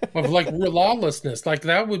right. Of like lawlessness. Like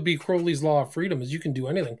that would be Crowley's law of freedom, is you can do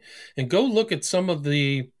anything. And go look at some of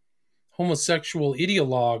the homosexual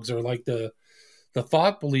ideologues or like the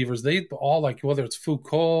thought believers. They all, like, whether it's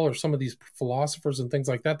Foucault or some of these philosophers and things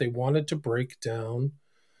like that, they wanted to break down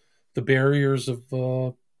the barriers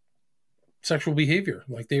of sexual behavior.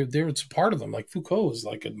 Like it's part of them. Like Foucault is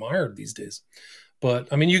like admired these days. But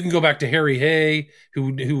I mean, you can go back to Harry Hay,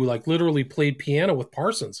 who like literally played piano with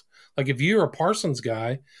Parsons. Like if you're a Parsons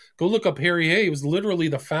guy, go look up Harry Hay. He was literally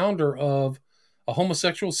the founder of a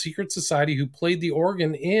homosexual secret society who played the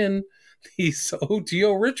organ in these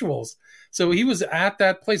OTO rituals. So he was at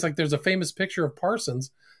that place. Like there's a famous picture of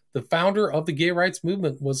Parsons, the founder of the gay rights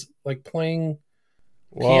movement, was like playing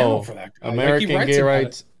piano for that guy. American like gay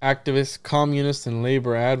rights activist, communist, and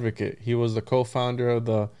labor advocate. He was the co-founder of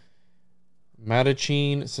the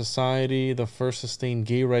Mattachine Society, the first sustained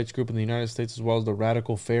gay rights group in the United States, as well as the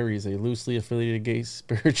Radical Fairies, a loosely affiliated gay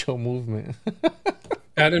spiritual movement.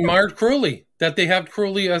 That admired Crowley, that they have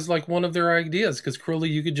Crowley as like one of their ideas, because Crowley,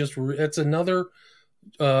 you could just, it's another,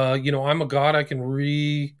 I'm a god, I can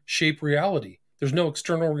reshape reality. There's no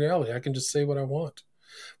external reality. I can just say what I want.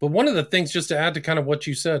 But one of the things, just to add to kind of what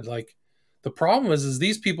you said, like the problem is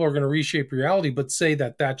these people are going to reshape reality, but say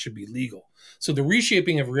that should be legal. So the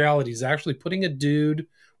reshaping of reality is actually putting a dude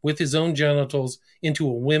with his own genitals into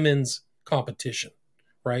a women's competition,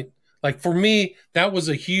 right? Like for me, that was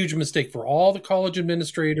a huge mistake for all the college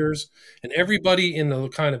administrators and everybody in the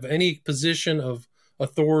kind of any position of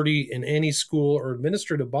authority in any school or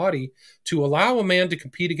administrative body to allow a man to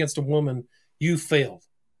compete against a woman. You failed,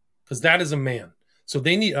 because that is a man. So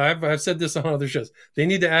they need, I've said this on other shows, they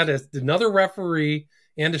need to add another referee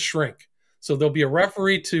and a shrink. So there'll be a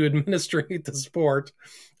referee to administrate the sport,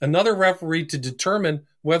 another referee to determine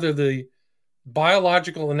whether the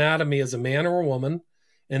biological anatomy is a man or a woman,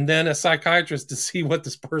 and then a psychiatrist to see what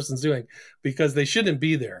this person's doing, because they shouldn't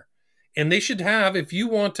be there. And they should have, if you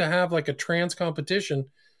want to have like a trans competition,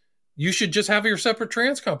 you should just have your separate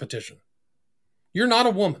trans competition. You're not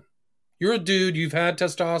a woman. You're a dude. You've had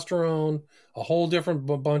testosterone, a whole different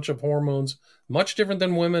bunch of hormones, much different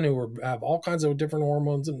than women who have all kinds of different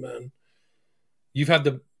hormones than men. You've had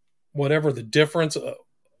the difference.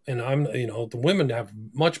 And the women have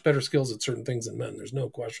much better skills at certain things than men. There's no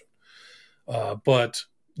question. But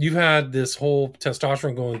you've had this whole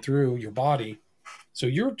testosterone going through your body. So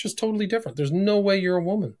you're just totally different. There's no way you're a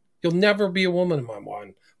woman. You'll never be a woman in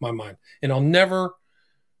my mind. And I'll never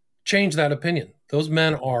change that opinion. Those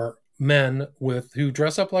men are men who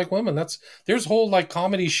dress up like women. There's whole like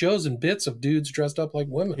comedy shows and bits of dudes dressed up like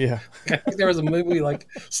women. Yeah. I think there was a movie like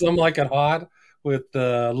Some Like It Hot with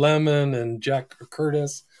Lemon and Jack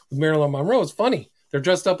Curtis with Marilyn Monroe. It's funny. They're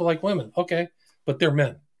dressed up like women. Okay. But they're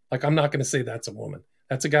men. Like, I'm not going to say that's a woman.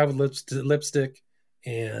 That's a guy with lipstick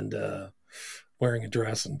and wearing a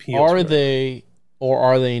dress and heels. Are they or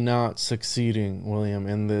are they not succeeding, William,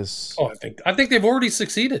 in this? Oh, I think they've already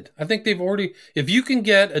succeeded. I think if you can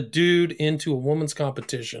get a dude into a woman's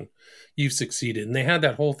competition, you've succeeded. And they had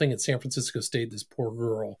that whole thing at San Francisco State, this poor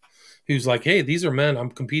girl who's like, hey, these are men.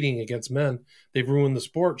 I'm competing against men. They've ruined the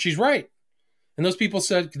sport. She's right. And those people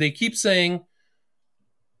they keep saying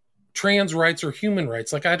trans rights are human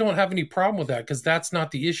rights. Like, I don't have any problem with that, because that's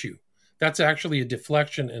not the issue. That's actually a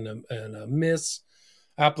deflection and a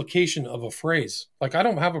misapplication of a phrase. Like, I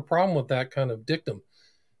don't have a problem with that kind of dictum.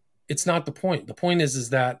 It's not the point. The point is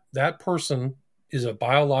that that person is a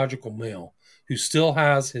biological male who still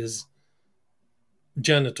has his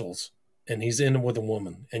genitals, and he's in with a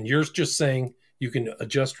woman. And you're just saying you can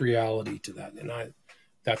adjust reality to that. And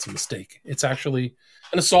that's a mistake. It's actually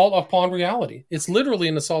an assault upon reality. It's literally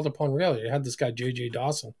an assault upon reality. I had this guy, J.J.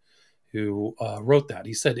 Dawson, who wrote that.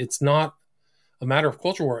 He said, it's not a matter of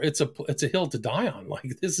culture war. It's a hill to die on.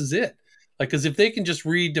 Like, this is it. Like, because if they can just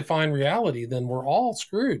redefine reality, then we're all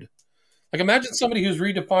screwed. Like, imagine somebody who's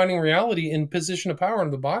redefining reality in position of power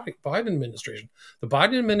in the Biden administration. The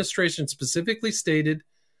Biden administration specifically stated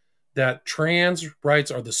that trans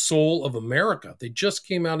rights are the soul of America. They just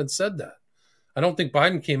came out and said that. I don't think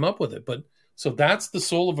Biden came up with it, but so that's the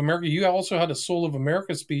soul of America. You also had a soul of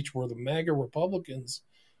America speech where the MAGA Republicans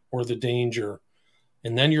were the danger.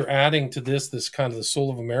 And then you're adding to this kind of the soul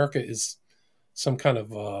of America is some kind of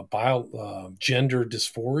gender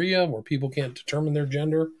dysphoria where people can't determine their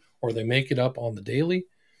gender or they make it up on the daily.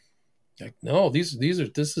 Like, no, this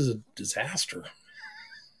is a disaster.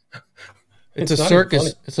 It's a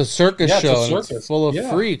circus. It's a circus show. It's a circus. It's full of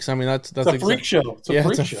freaks. I mean, that's a freak show.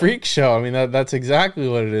 It's a freak show. I mean, that's exactly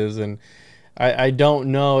what it is. And I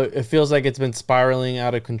don't know. It feels like it's been spiraling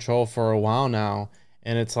out of control for a while now.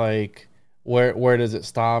 And it's like, where does it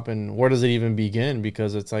stop and where does it even begin?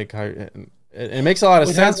 Because it's like, it makes a lot of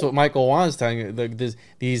sense what Michael Juan's telling you.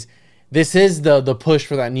 This is the push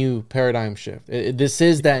for that new paradigm shift. This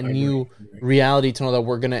is that new reality to know that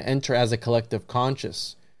we're going to enter as a collective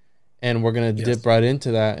conscious. And we're going to dip right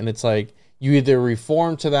into that. And it's like, you either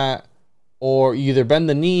reform to that, or you either bend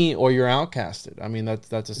the knee, or you're outcasted. I mean,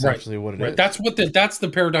 that's essentially what it is. That's the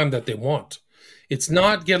paradigm that they want. It's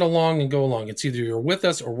not get along and go along. It's either you're with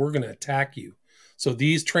us or we're going to attack you. So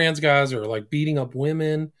these trans guys are like beating up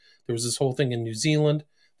women. There was this whole thing in New Zealand.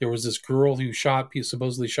 There was this girl who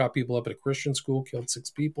supposedly shot people up at a Christian school, killed 6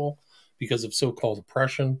 people because of so-called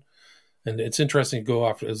oppression. And it's interesting to go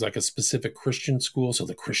after as like a specific Christian school. So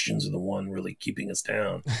the Christians are the one really keeping us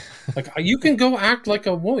down. Like, you can go act like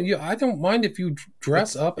a woman. I don't mind if you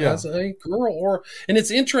dress up as a girl and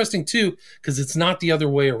it's interesting too, because it's not the other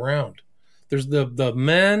way around. There's the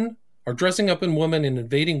men are dressing up in women and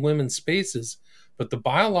invading women's spaces, but the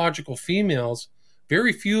biological females,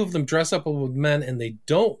 very few of them dress up with men and they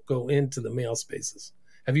don't go into the male spaces.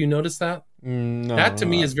 Have you noticed that? No. That to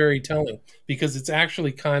me is very telling, because it's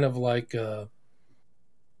actually kind of like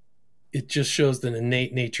it just shows the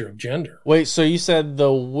innate nature of gender. Wait, so you said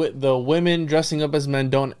the women dressing up as men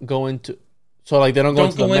don't go into, so like they don't go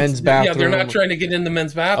into the men's bathroom? Yeah, they're not trying to get in the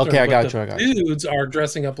men's bathroom. Okay, I got you. Dudes are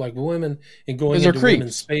dressing up like women and going into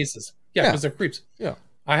women's spaces. Yeah, because they're creeps. Yeah,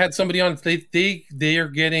 I had somebody on. They are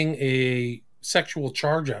getting a sexual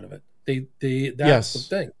charge out of it. That's the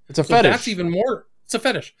thing. It's a fetish. That's even more. It's a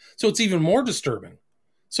fetish. So it's even more disturbing.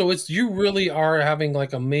 So you really are having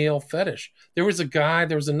like a male fetish. There was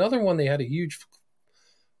another one they had a huge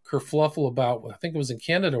kerfluffle about. I think it was in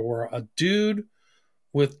Canada, where a dude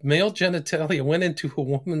with male genitalia went into a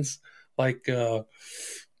woman's like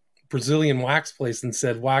Brazilian wax place and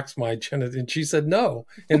said, wax my genitals. And she said, no.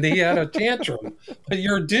 And he had a tantrum. But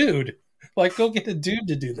you're a dude. Like, go get a dude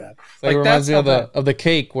to do that. It's like, it reminds that's me how of the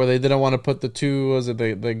cake where they didn't want to put the two, was it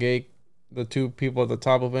the two people at the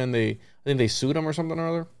top of it, and I think they sued him or something or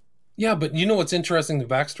other. Yeah, but you know what's interesting, the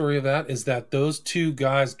backstory of that is that those two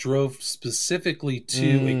guys drove specifically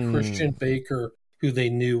to a Christian baker who they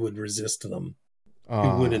knew would resist them,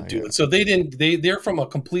 who wouldn't do it. So they're from a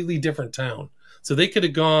completely different town. So they could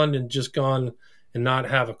have gone and not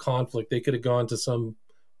have a conflict. They could have gone to some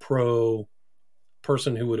pro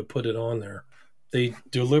person who would have put it on there. They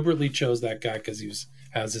deliberately chose that guy because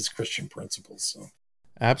has his Christian principles. So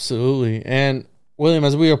absolutely. And William,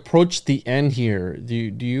 as we approach the end here, do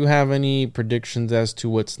you have any predictions as to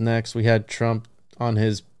what's next? We had Trump on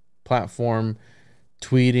his platform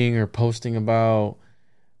tweeting or posting about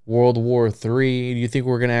World War III. Do you think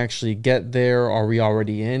we're going to actually get there? Are we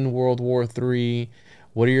already in World War III?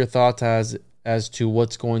 What are your thoughts as to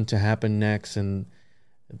what's going to happen next in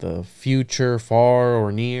the future, far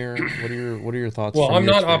or near? What are your thoughts? Well, I'm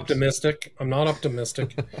not optimistic. I'm not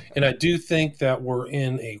optimistic. And I do think that we're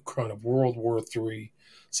in a kind of World War III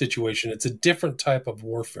situation. It's a different type of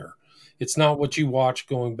warfare. It's not what you watch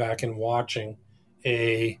going back and watching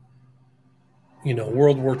a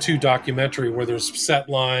World War II documentary where there's set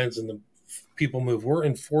lines and the people move. We're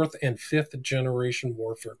in 4th and 5th generation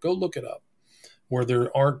warfare. Go look it up, where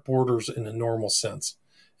there aren't borders in a normal sense.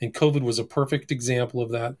 And COVID was a perfect example of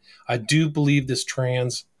that. I do believe this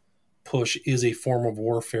trans push is a form of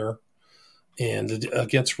warfare and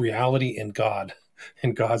against reality and God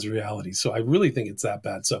and God's reality. So I really think it's that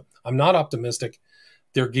bad. So I'm not optimistic.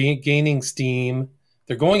 They're gaining steam.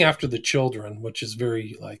 They're going after the children, which is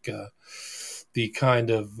very like the kind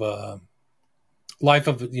of life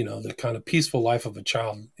of, the kind of peaceful life of a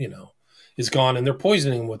child, is gone. And they're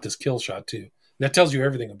poisoning them with this kill shot too. And that tells you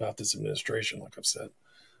everything about this administration, like I've said.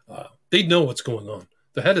 They know what's going on.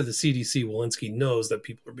 The head of the CDC, Walensky, knows that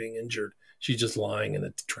people are being injured. She's just lying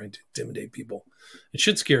and trying to intimidate people. It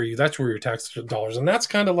should scare you. That's where your tax dollars. And that's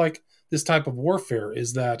kind of like this type of warfare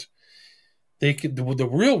is that the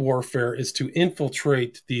real warfare is to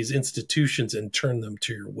infiltrate these institutions and turn them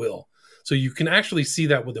to your will. So you can actually see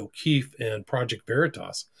that with O'Keefe and Project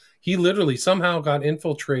Veritas. He literally somehow got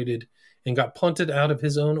infiltrated and got punted out of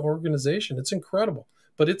his own organization. It's incredible.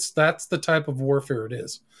 But that's the type of warfare it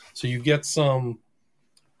is. So you get some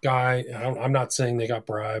guy, I'm not saying they got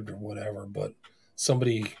bribed or whatever, but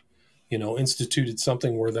somebody, instituted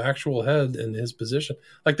something where the actual head in his position,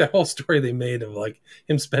 like that whole story they made of like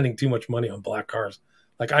him spending too much money on black cars.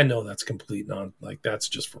 Like, I know that's complete that's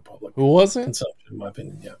just for public consumption, in my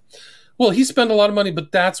opinion. Yeah. Well, he spent a lot of money,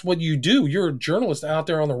 but that's what you do. You're a journalist out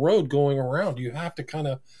there on the road going around. You have to kind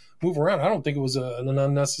of move around. I don't think it was an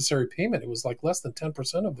unnecessary payment. It was like less than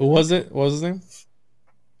 10% of it. Who was it? What was his name?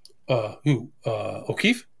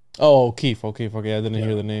 O'Keefe? Oh, O'Keefe. Okay, I didn't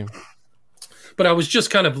hear the name. But I was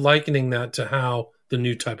just kind of likening that to how the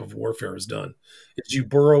new type of warfare is done. Is you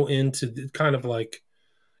burrow into kind of like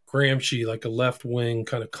Gramsci, like a left-wing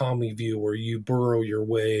kind of commie view where you burrow your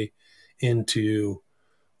way into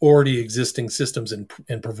already existing systems and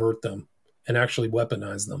pervert them and actually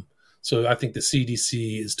weaponize them. So I think the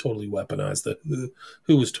CDC is totally weaponized. The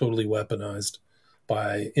WHO is totally weaponized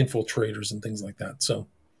by infiltrators and things like that. So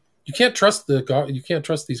you can't trust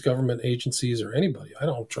these government agencies or anybody. I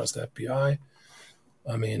don't trust FBI.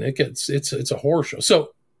 I mean, it's a horror show.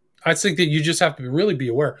 So I think that you just have to really be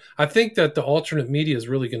aware. I think that the alternate media is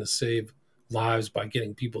really going to save lives by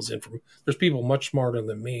getting people's information. There's people much smarter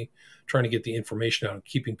than me trying to get the information out and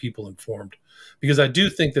keeping people informed. Because I do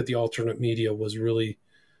think that the alternate media was really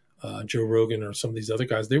Joe Rogan or some of these other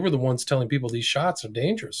guys. They were the ones telling people these shots are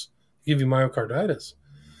dangerous, give you myocarditis,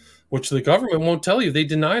 which the government won't tell you. They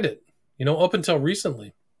denied it, up until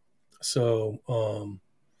recently. So,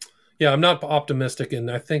 I'm not optimistic, and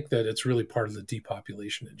I think that it's really part of the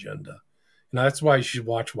depopulation agenda. And that's why you should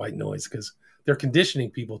watch White Noise, because they're conditioning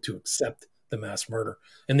people to accept the mass murder.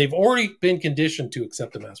 And they've already been conditioned to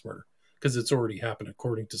accept the mass murder because it's already happened.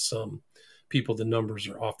 According to some people, the numbers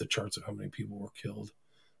are off the charts of how many people were killed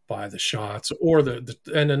by the shots. Or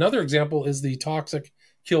and another example is the toxic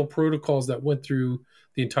kill protocols that went through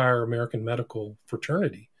the entire American medical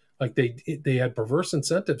fraternity. Like they had perverse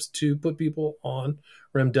incentives to put people on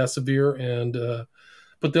remdesivir and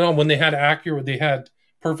put them on when they had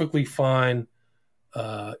perfectly fine,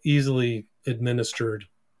 easily administered,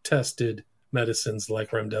 tested medicines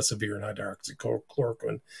like remdesivir and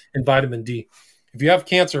hydroxychloroquine and vitamin D. If you have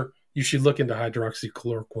cancer, you should look into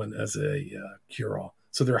hydroxychloroquine as a cure-all.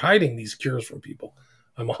 So they're hiding these cures from people.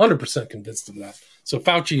 I'm 100% convinced of that. So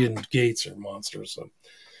Fauci and Gates are monsters. So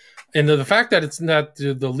And the fact that it's not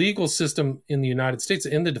the legal system in the United States,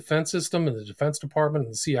 in the defense system, and the Defense Department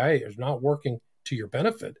and the CIA is not working to your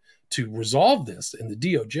benefit to resolve this, and the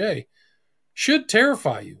DOJ should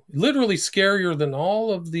terrify you. Literally scarier than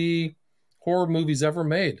all of the horror movies ever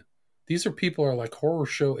made. These are people are like horror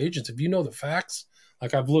show agents. If you know the facts,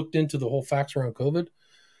 like I've looked into the whole facts around COVID,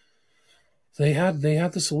 they had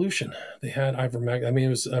the solution. They had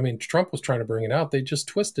ivermectin. I mean, Trump was trying to bring it out. They just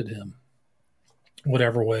twisted him.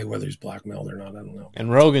 Whatever way, whether he's blackmailed or not, I don't know.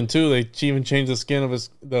 And Rogan too. They even changed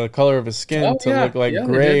the color of his skin to look like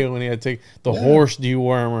gray when he had to take the horse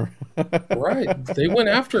dewormer. Right. They went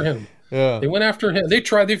after him. Yeah. They went after him. They've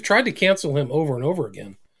tried to cancel him over and over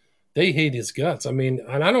again. They hate his guts. I mean,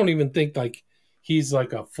 and I don't even think like he's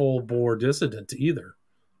like a full bore dissident either.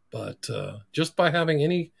 But just by having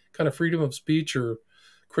any kind of freedom of speech or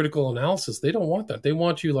critical analysis, they don't want that. They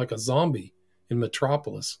want you like a zombie in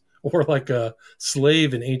Metropolis. Or like a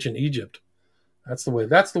slave in ancient Egypt. That's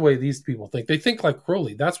the way these people think. They think like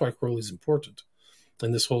Crowley. That's why Crowley's important.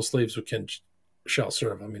 And this whole slaves who can shall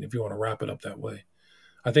serve. I mean, if you want to wrap it up that way.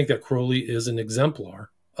 I think that Crowley is an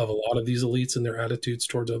exemplar of a lot of these elites and their attitudes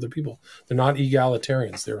towards other people. They're not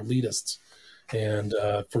egalitarians. They're elitists. And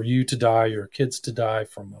for you to die, your kids to die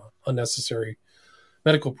from an unnecessary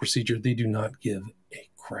medical procedure, they do not give a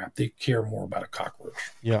crap. They care more about a cockroach.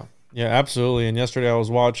 Yeah. Yeah, absolutely. And yesterday I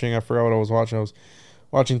forgot what I was watching. I was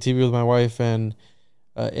watching TV with my wife, and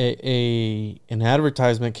an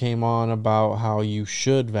advertisement came on about how you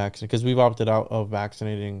should vaccinate, because we've opted out of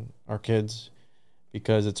vaccinating our kids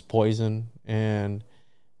because it's poison. And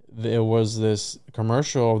there was this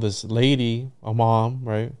commercial of this lady, a mom,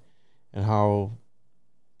 right? And how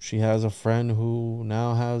she has a friend who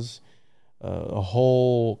now has a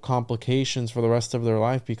whole complications for the rest of their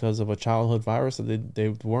life because of a childhood virus that they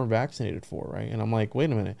weren't vaccinated for, right? And I'm like, wait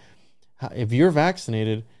a minute. If you're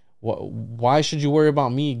vaccinated, why should you worry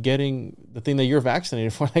about me getting the thing that you're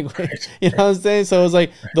vaccinated for? Like, you know what I'm saying? So it was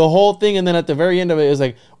like the whole thing, and then at the very end of it is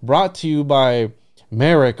like brought to you by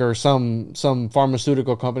Merrick or some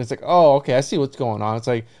pharmaceutical company. It's like, oh, okay, I see what's going on. It's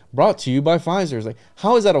like brought to you by Pfizer. It's like,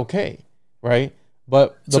 how is that okay, right?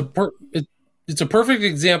 But it's a perfect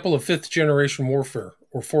example of fifth generation warfare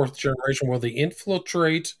or fourth generation, where they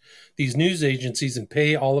infiltrate these news agencies and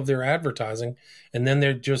pay all of their advertising, and then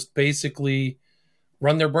they're just basically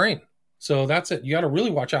run their brain. So that's it. You got to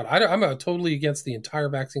really watch out. I'm totally against the entire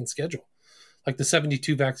vaccine schedule, like the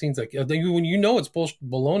 72 vaccines. Like when it's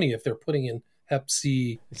baloney if they're putting in Hep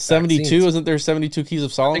C. 72, vaccines. isn't there 72 keys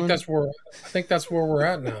of Solomon? I think that's where we're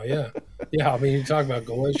at now. Yeah, yeah. I mean, you talk about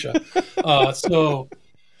Galatia. So.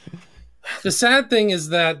 The sad thing is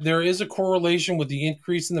that there is a correlation with the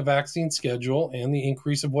increase in the vaccine schedule and the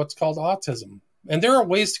increase of what's called autism. And there are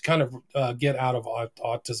ways to kind of get out of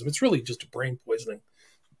autism. It's really just a brain poisoning.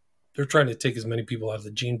 They're trying to take as many people out of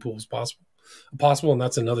the gene pool as possible. And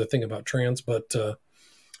that's another thing about trans. But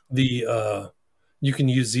you can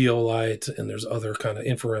use zeolite, and there's other kind of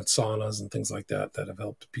infrared saunas and things like that have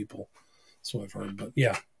helped people. So I've heard. But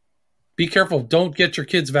yeah. Be careful. Don't get your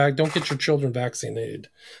don't get your children vaccinated.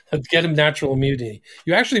 Get them natural immunity.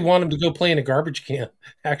 You actually want them to go play in a garbage can.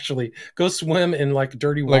 Actually, go swim in like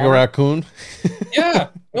dirty water. Like a raccoon? Yeah.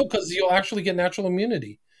 No, because you'll actually get natural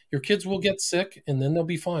immunity. Your kids will get sick, and then they'll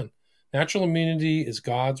be fine. Natural immunity is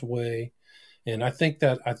God's way. And I think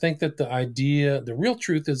that the real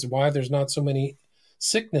truth is why there's not so many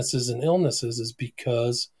sicknesses and illnesses is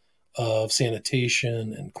because of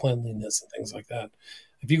sanitation and cleanliness and things like that.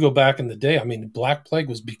 If you go back in the day, I mean, the Black Plague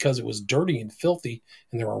was because it was dirty and filthy,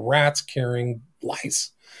 and there were rats carrying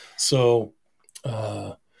lice. So,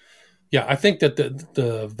 I think that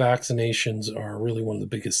the vaccinations are really one of the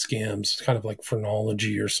biggest scams, kind of like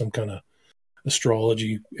phrenology or some kind of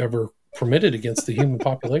astrology ever permitted against the human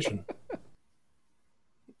population.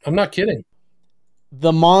 I'm not kidding.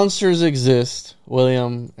 The monsters exist,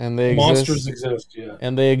 William, and Monsters exist, yeah.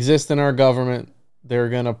 And they exist in our government. They're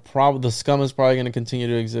gonna the scum is probably gonna continue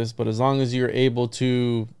to exist, but as long as you're able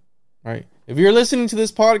to, right? If you're listening to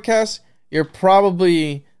this podcast, you're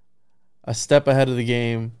probably a step ahead of the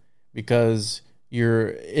game because you're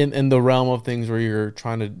in the realm of things where you're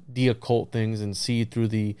trying to de-occult things and see through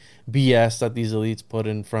the BS that these elites put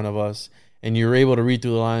in front of us, and you're able to read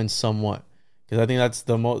through the lines somewhat. Because I think that's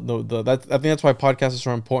I think that's why podcasts are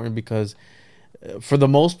so important, because for the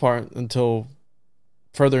most part, until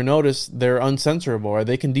further notice, they're uncensorable, right?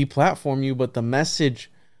 They can deplatform you, but the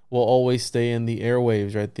message will always stay in the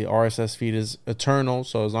airwaves, right? The RSS feed is eternal.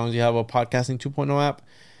 So as long as you have a Podcasting 2.0 app,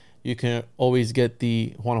 you can always get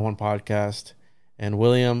the Juan podcast. And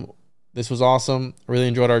William, this was awesome. Really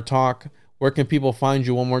enjoyed our talk. where can people find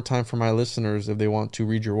you one more time for my listeners if they want to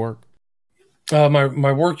read your work? My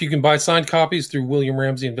work, you can buy signed copies through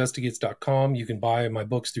WilliamRamseyInvestigates.com. You can buy my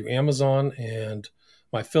books through Amazon, and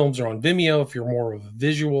my films are on Vimeo. If you're more of a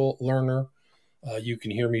visual learner, you can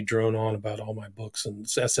hear me drone on about all my books and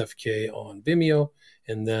SFK on Vimeo.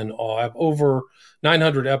 And then I'll have over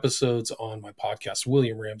 900 episodes on my podcast,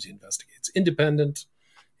 William Ramsey Investigates, independent,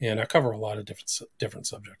 and I cover a lot of different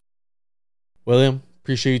subjects. William,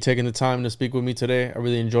 appreciate you taking the time to speak with me today. I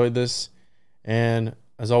really enjoyed this. And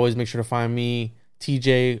as always, make sure to find me,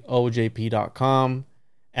 tjojp.com,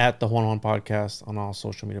 at the Juan Podcast on all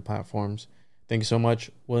social media platforms. Thank you so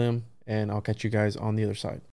much, William, and I'll catch you guys on the other side.